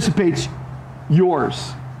anticipates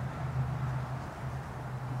yours.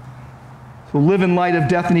 So live in light of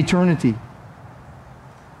death and eternity.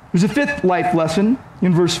 There's a fifth life lesson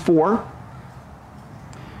in verse 4.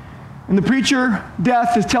 And the preacher,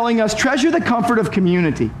 Death, is telling us, treasure the comfort of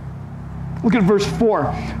community. Look at verse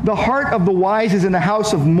 4. The heart of the wise is in the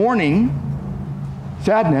house of mourning,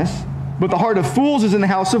 sadness, but the heart of fools is in the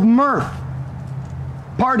house of mirth,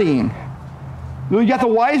 partying. You got the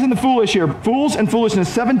wise and the foolish here. Fools and foolishness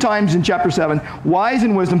 7 times in chapter 7. Wise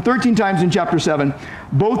and wisdom 13 times in chapter 7.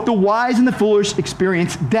 Both the wise and the foolish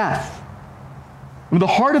experience death. The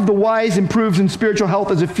heart of the wise improves in spiritual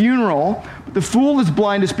health as a funeral, but the fool is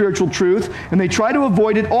blind to spiritual truth, and they try to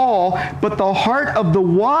avoid it all. But the heart of the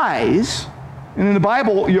wise, and in the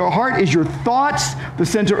Bible, your heart is your thoughts, the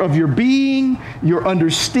center of your being, your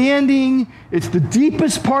understanding. It's the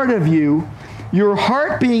deepest part of you. Your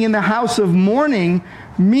heart being in the house of mourning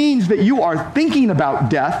means that you are thinking about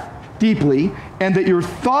death deeply, and that your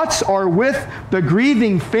thoughts are with the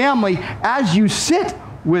grieving family as you sit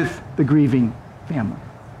with the grieving family.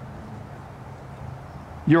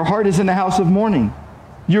 Your heart is in the house of mourning.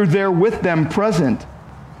 You're there with them present.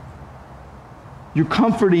 You're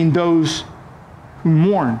comforting those who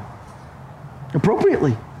mourn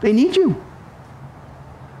appropriately. They need you.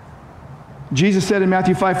 Jesus said in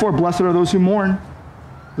Matthew 5:4, blessed are those who mourn,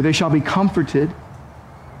 for they shall be comforted.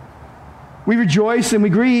 We rejoice and we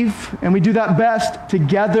grieve, and we do that best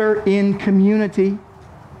together in community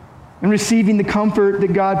and receiving the comfort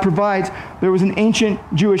that God provides. There was an ancient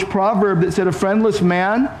Jewish proverb that said, a friendless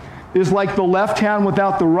man is like the left hand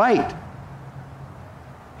without the right.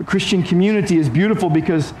 The Christian community is beautiful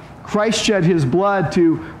because Christ shed His blood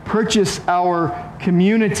to purchase our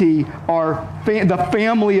community, the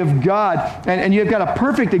family of God. And you've got a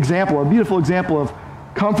perfect example, a beautiful example of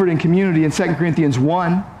comfort and community in 2 Corinthians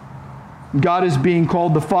 1. God is being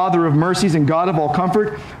called the Father of mercies and God of all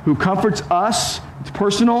comfort, who comforts us. It's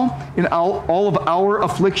personal in all of our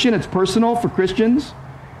affliction. It's personal for Christians,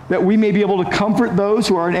 that we may be able to comfort those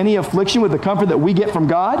who are in any affliction with the comfort that we get from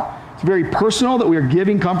God. It's very personal that we are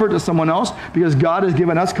giving comfort to someone else because God has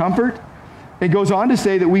given us comfort. It goes on to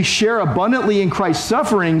say that we share abundantly in Christ's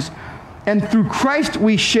sufferings, and through Christ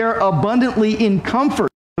we share abundantly in comfort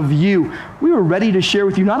of you. We were ready to share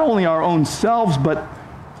with you not only our own selves, but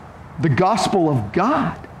the gospel of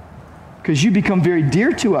God, because you become very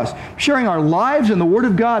dear to us, sharing our lives in the Word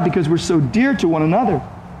of God because we're so dear to one another.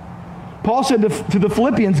 Paul said to the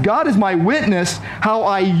Philippians, God is my witness how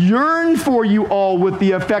I yearn for you all with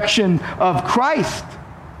the affection of Christ.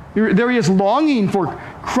 There he is longing for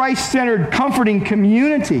Christ-centered, comforting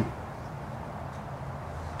community.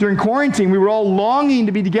 During quarantine, we were all longing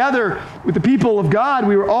to be together with the people of God.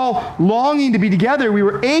 We were all longing to be together. We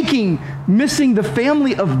were aching, missing the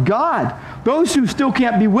family of God. Those who still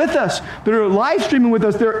can't be with us, that are live streaming with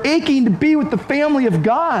us, they're aching to be with the family of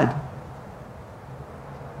God.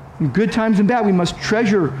 In good times and bad, we must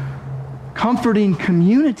treasure comforting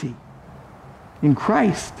community in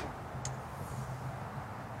Christ.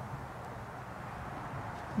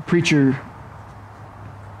 The preacher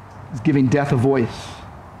is giving death a voice,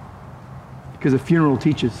 because a funeral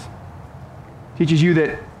teaches you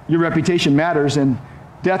that your reputation matters, and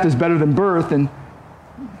death is better than birth, and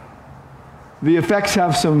the effects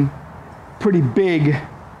have some pretty big,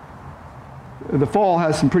 the fall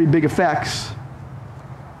has some pretty big effects.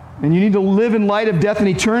 And you need to live in light of death and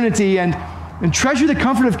eternity and treasure the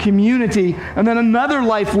comfort of community. And then another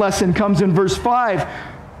life lesson comes in verse 5.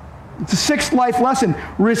 It's a sixth life lesson.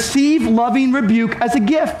 Receive loving rebuke as a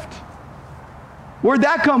gift. Where'd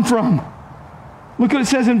that come from? Look what it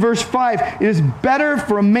says in verse 5. It is better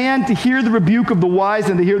for a man to hear the rebuke of the wise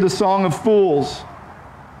than to hear the song of fools.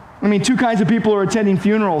 I mean, two kinds of people are attending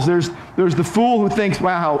funerals. There's the fool who thinks,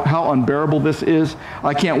 wow, how unbearable this is.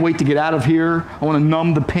 I can't wait to get out of here. I want to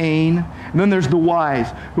numb the pain. And then there's the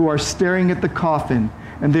wise who are staring at the coffin,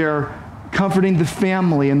 and they're comforting the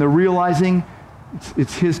family, and they're realizing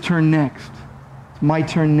it's his turn next. It's my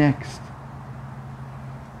turn next.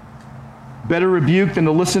 Better rebuke than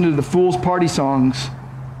to listen to the fool's party songs,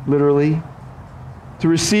 literally. To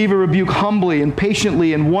receive a rebuke humbly and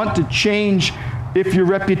patiently and want to change if your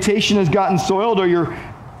reputation has gotten soiled or you're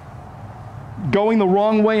going the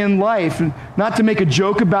wrong way in life, and not to make a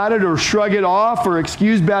joke about it or shrug it off or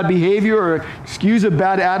excuse bad behavior or excuse a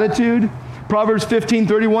bad attitude. Proverbs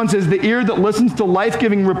 15:31 says, the ear that listens to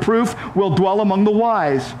life-giving reproof will dwell among the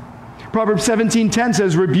wise. Proverbs 17:10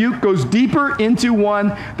 says, rebuke goes deeper into one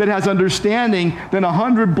that has understanding than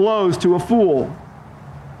 100 blows to a fool.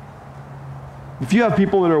 If you have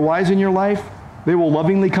people that are wise in your life, they will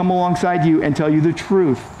lovingly come alongside you and tell you the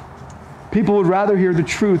truth. People would rather hear the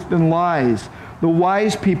truth than lies. The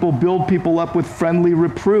wise people build people up with friendly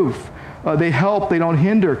reproof. They help, they don't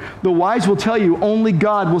hinder. The wise will tell you only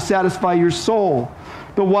God will satisfy your soul.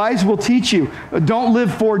 The wise will teach you, don't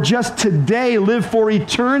live for just today, live for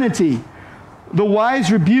eternity. The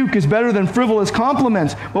wise rebuke is better than frivolous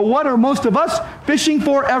compliments. But what are most of us fishing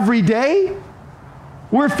for every day?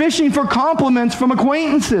 We're fishing for compliments from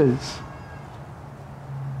acquaintances.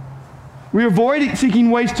 We avoid seeking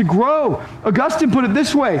ways to grow. Augustine put it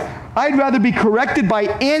this way, I'd rather be corrected by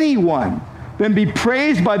anyone than be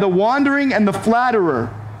praised by the wandering and the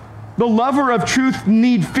flatterer. The lover of truth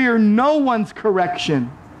need fear no one's correction.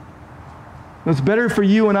 It's better for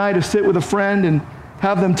you and I to sit with a friend and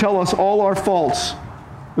have them tell us all our faults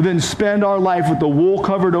than spend our life with the wool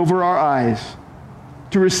covered over our eyes.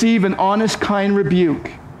 To receive an honest, kind rebuke,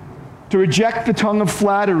 to reject the tongue of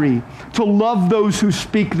flattery, to love those who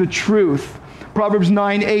speak the truth. Proverbs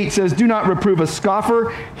 9:8 says, do not reprove a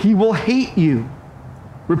scoffer, he will hate you.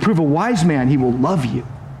 Reprove a wise man, he will love you.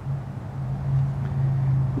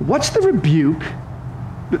 What's the rebuke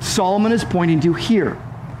that Solomon is pointing to here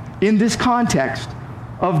in this context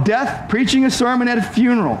of death, preaching a sermon at a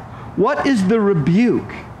funeral? What is the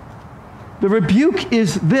rebuke? The rebuke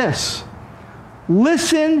is this.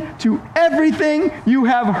 Listen to everything you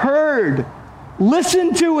have heard.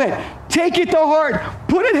 Listen to it. Take it to heart.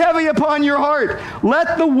 Put it heavy upon your heart.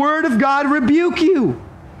 Let the word of God rebuke you.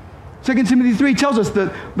 2 Timothy 3 tells us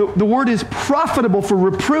that the word is profitable for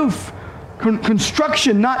reproof,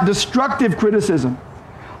 construction, not destructive criticism.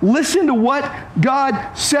 Listen to what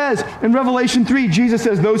God says. In Revelation 3, Jesus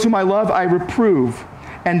says, those whom I love, I reprove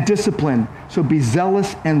and discipline. So be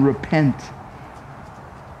zealous and repent.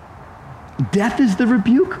 Death is the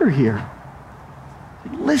rebuker here.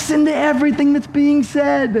 Listen to everything that's being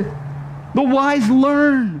said. The wise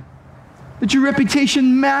learn that your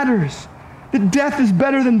reputation matters, that death is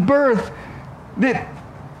better than birth, that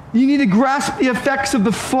you need to grasp the effects of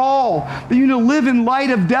the fall, that you need to live in light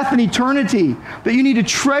of death and eternity, that you need to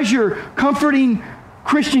treasure comforting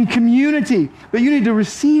Christian community, that you need to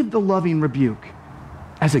receive the loving rebuke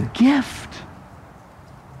as a gift.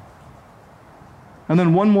 And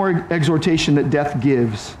then one more exhortation that death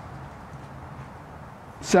gives.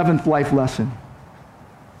 Seventh life lesson.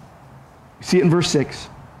 You see it in verse 6.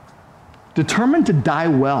 Determined to die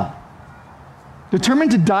well.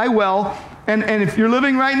 Determined to die well. And if you're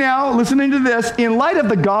living right now, listening to this, in light of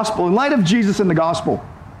the gospel, in light of Jesus and the gospel.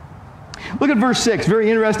 Look at verse 6. Very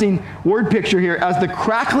interesting word picture here. As the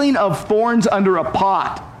crackling of thorns under a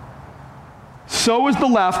pot, so is the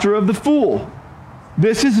laughter of the fool.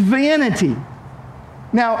 This is vanity.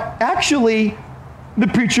 Now, actually, the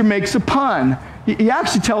preacher makes a pun. He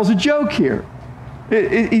actually tells a joke here.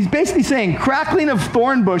 He's basically saying crackling of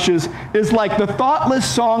thorn bushes is like the thoughtless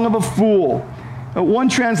song of a fool. One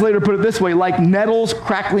translator put it this way, like nettles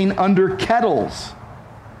crackling under kettles.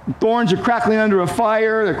 Thorns are crackling under a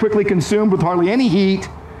fire. They're quickly consumed with hardly any heat.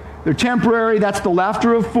 They're temporary. That's the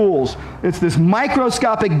laughter of fools. It's this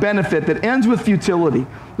microscopic benefit that ends with futility.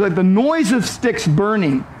 Like the noise of sticks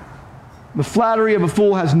burning. The flattery of a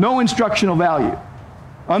fool has no instructional value.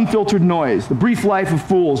 Unfiltered noise. The brief life of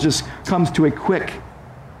fools just comes to a quick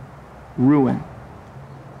ruin.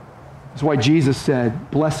 That's why Jesus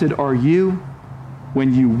said, "Blessed are you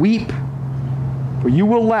when you weep, for you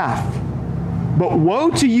will laugh. But woe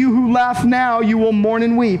to you who laugh now, you will mourn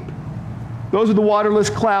and weep." Those are the waterless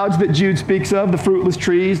clouds that Jude speaks of, the fruitless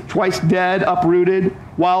trees, twice dead, uprooted,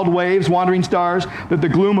 wild waves, wandering stars, that the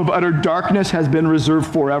gloom of utter darkness has been reserved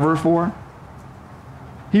forever for.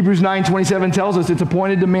 Hebrews 9:27 tells us it's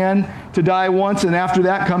appointed to man to die once, and after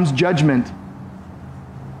that comes judgment.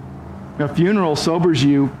 A funeral sobers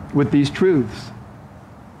you with these truths.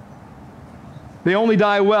 They only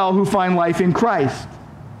die well who find life in Christ.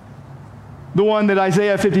 The one that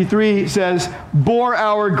Isaiah 53 says, bore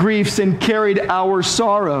our griefs and carried our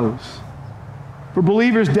sorrows. For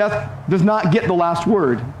believers, death does not get the last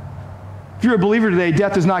word. If you're a believer today,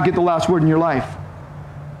 death does not get the last word in your life.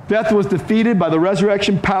 Death was defeated by the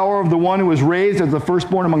resurrection power of the one who was raised as the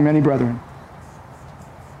firstborn among many brethren.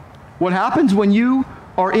 What happens when you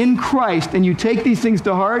are in Christ and you take these things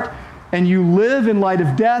to heart and you live in light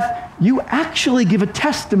of death, you actually give a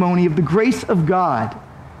testimony of the grace of God.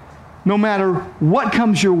 No matter what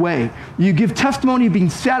comes your way, you give testimony of being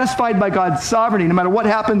satisfied by God's sovereignty, no matter what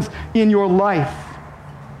happens in your life.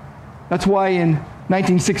 That's why in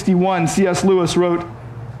 1961, C.S. Lewis wrote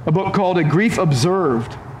a book called A Grief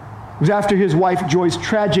Observed. It was after his wife Joy's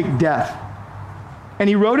tragic death. And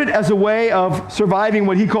he wrote it as a way of surviving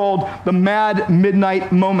what he called the mad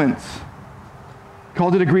midnight moments. He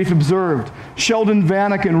called it A Grief Observed. Sheldon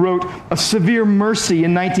Vanniken wrote A Severe Mercy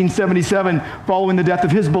in 1977 following the death of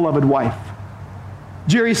his beloved wife.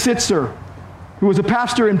 Jerry Sitzer, who was a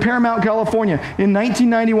pastor in Paramount, California, in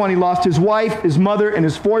 1991 he lost his wife, his mother, and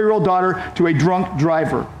his 4-year-old daughter to a drunk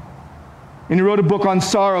driver. And he wrote a book on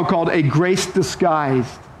sorrow called A Grace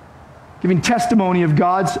Disguised, giving testimony of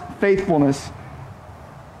God's faithfulness.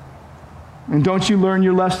 And don't you learn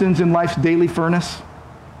your lessons in life's daily furnace?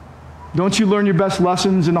 Don't you learn your best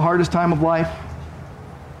lessons in the hardest time of life?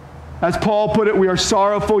 As Paul put it, we are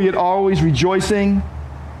sorrowful yet always rejoicing.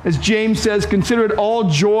 As James says, consider it all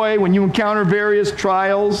joy when you encounter various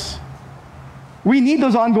trials. We need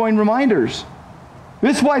those ongoing reminders.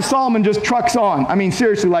 This is why Solomon just trucks on. I mean,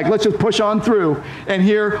 seriously, like, let's just push on through and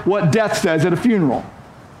hear what death says at a funeral.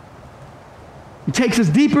 He takes us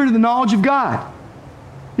deeper into the knowledge of God.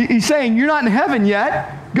 He's saying, you're not in heaven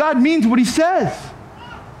yet. God means what he says.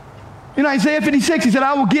 In Isaiah 56, he said,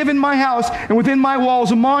 I will give in my house and within my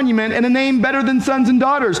walls a monument and a name better than sons and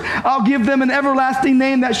daughters. I'll give them an everlasting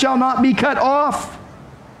name that shall not be cut off.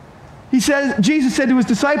 He says, Jesus said to his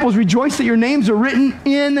disciples, rejoice that your names are written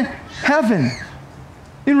in heaven.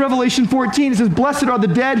 In Revelation 14, it says, blessed are the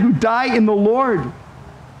dead who die in the Lord.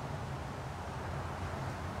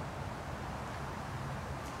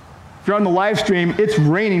 If you're on the live stream, it's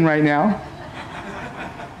raining right now.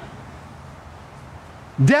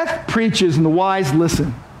 Death preaches and the wise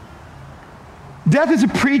listen. Death is a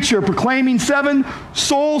preacher proclaiming 7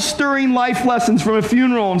 soul-stirring life lessons from a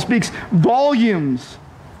funeral and speaks volumes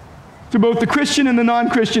to both the Christian and the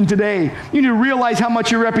non-Christian today. You need to realize how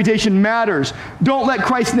much your reputation matters. Don't let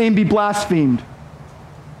Christ's name be blasphemed.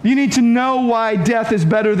 You need to know why death is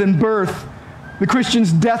better than birth. The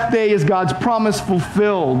Christian's death day is God's promise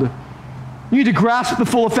fulfilled. You need to grasp the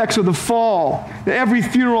full effects of the fall, that every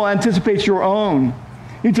funeral anticipates your own.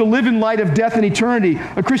 You need to live in light of death and eternity.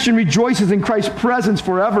 A Christian rejoices in Christ's presence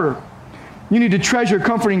forever. You need to treasure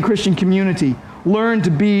comforting Christian community. Learn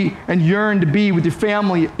to be and yearn to be with your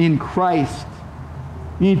family in Christ.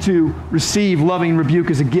 You need to receive loving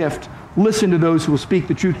rebuke as a gift. Listen to those who will speak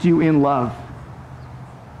the truth to you in love.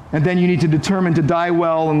 And then you need to determine to die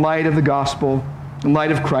well in light of the gospel, in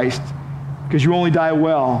light of Christ, because you only die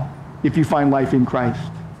well if you find life in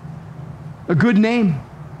Christ. A good name.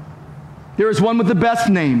 There is one with the best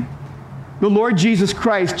name, the Lord Jesus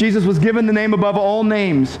Christ. Jesus was given the name above all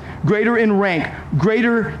names, greater in rank,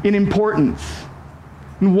 greater in importance.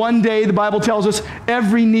 And one day, the Bible tells us,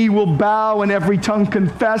 every knee will bow and every tongue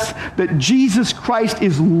confess that Jesus Christ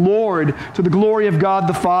is Lord, to the glory of God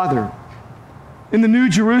the Father. In the New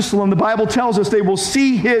Jerusalem, the Bible tells us they will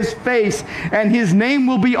see his face and his name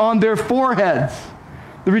will be on their foreheads.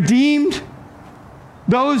 The redeemed,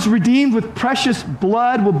 those redeemed with precious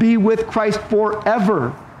blood, will be with Christ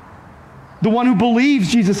forever. The one who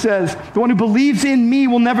believes, Jesus says, the one who believes in me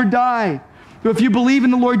will never die. So if you believe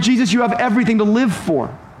in the Lord Jesus, you have everything to live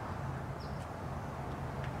for.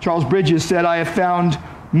 Charles Bridges said, I have found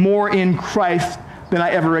more in Christ than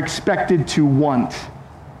I ever expected to want.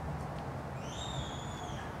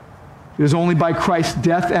 It is only by Christ's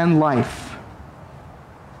death and life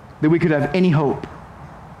that we could have any hope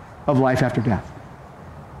of life after death.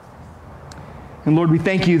 And Lord, we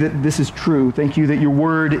thank you that this is true. Thank you that your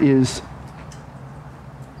word is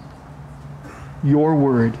your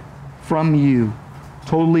word from you.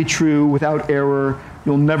 Totally true, without error.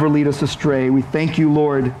 You'll never lead us astray. We thank you,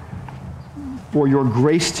 Lord, for your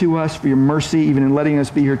grace to us, for your mercy, even in letting us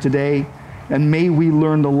be here today. And may we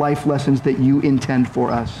learn the life lessons that you intend for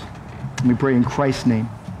us. And we pray in Christ's name.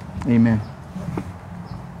 Amen.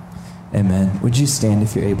 Amen. Would you stand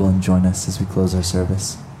if you're able and join us as we close our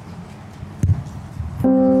service?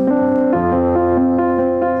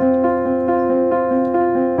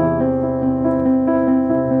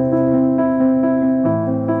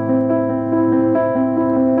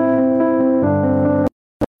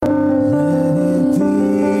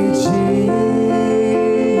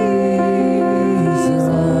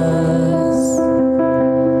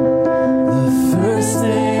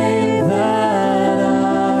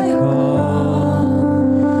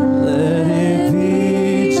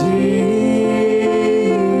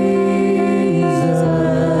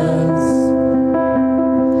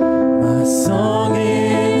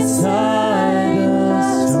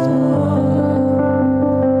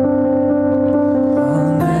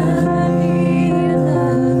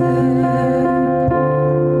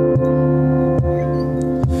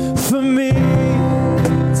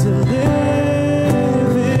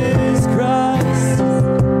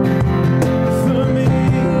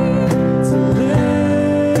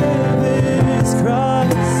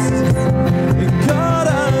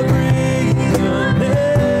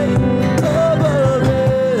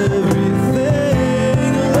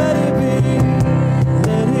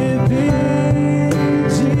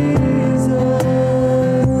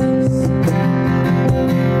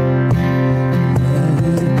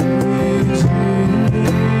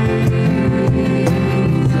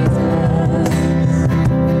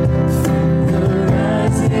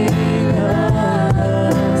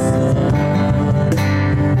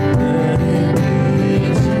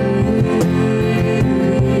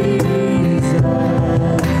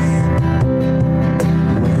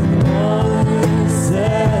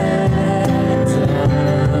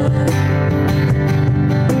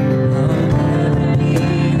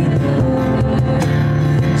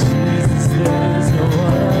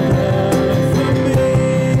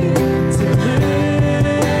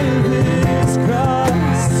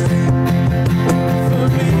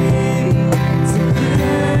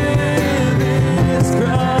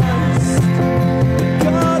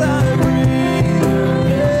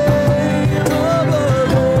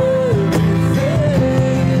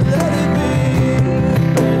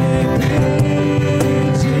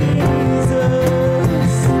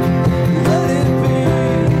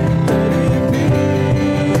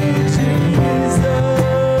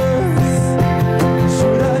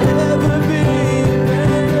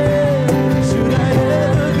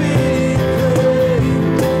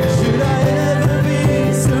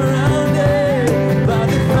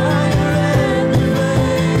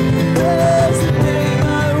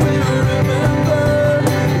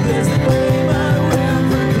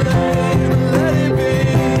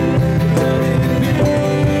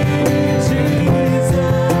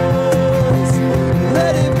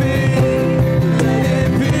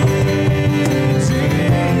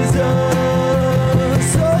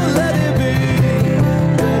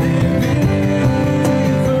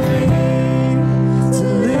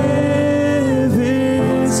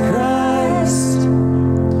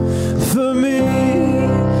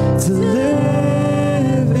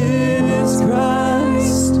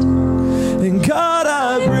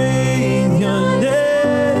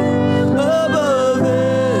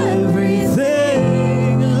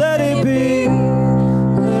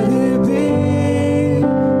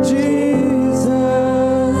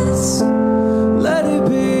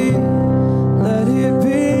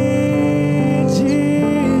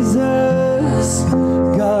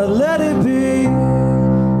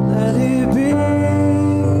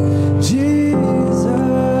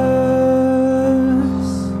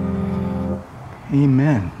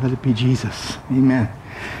 Let it be Jesus. Amen.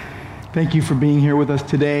 Thank you for being here with us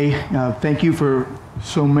today. Thank you for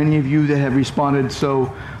so many of you that have responded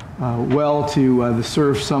so well to the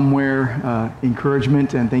Serve Somewhere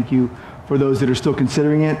encouragement, and thank you for those that are still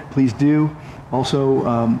considering it. Please do.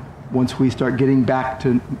 Also, once we start getting back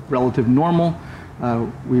to relative normal,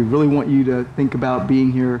 we really want you to think about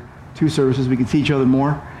being here 2 services. We can see each other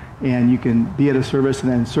more, and you can be at a service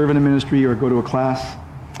and then serve in a ministry or go to a class.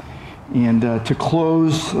 And to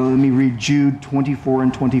close, let me read Jude 24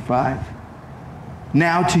 and 25.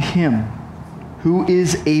 Now to him who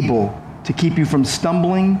is able to keep you from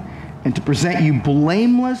stumbling and to present you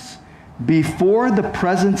blameless before the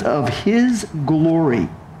presence of his glory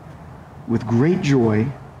with great joy.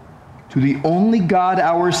 To the only God,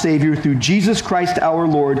 our Savior, through Jesus Christ our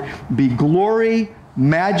Lord, be glory,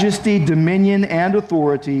 majesty, dominion, and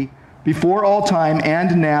authority before all time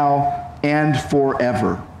and now and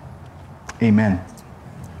forever. Amen.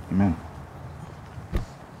 Amen.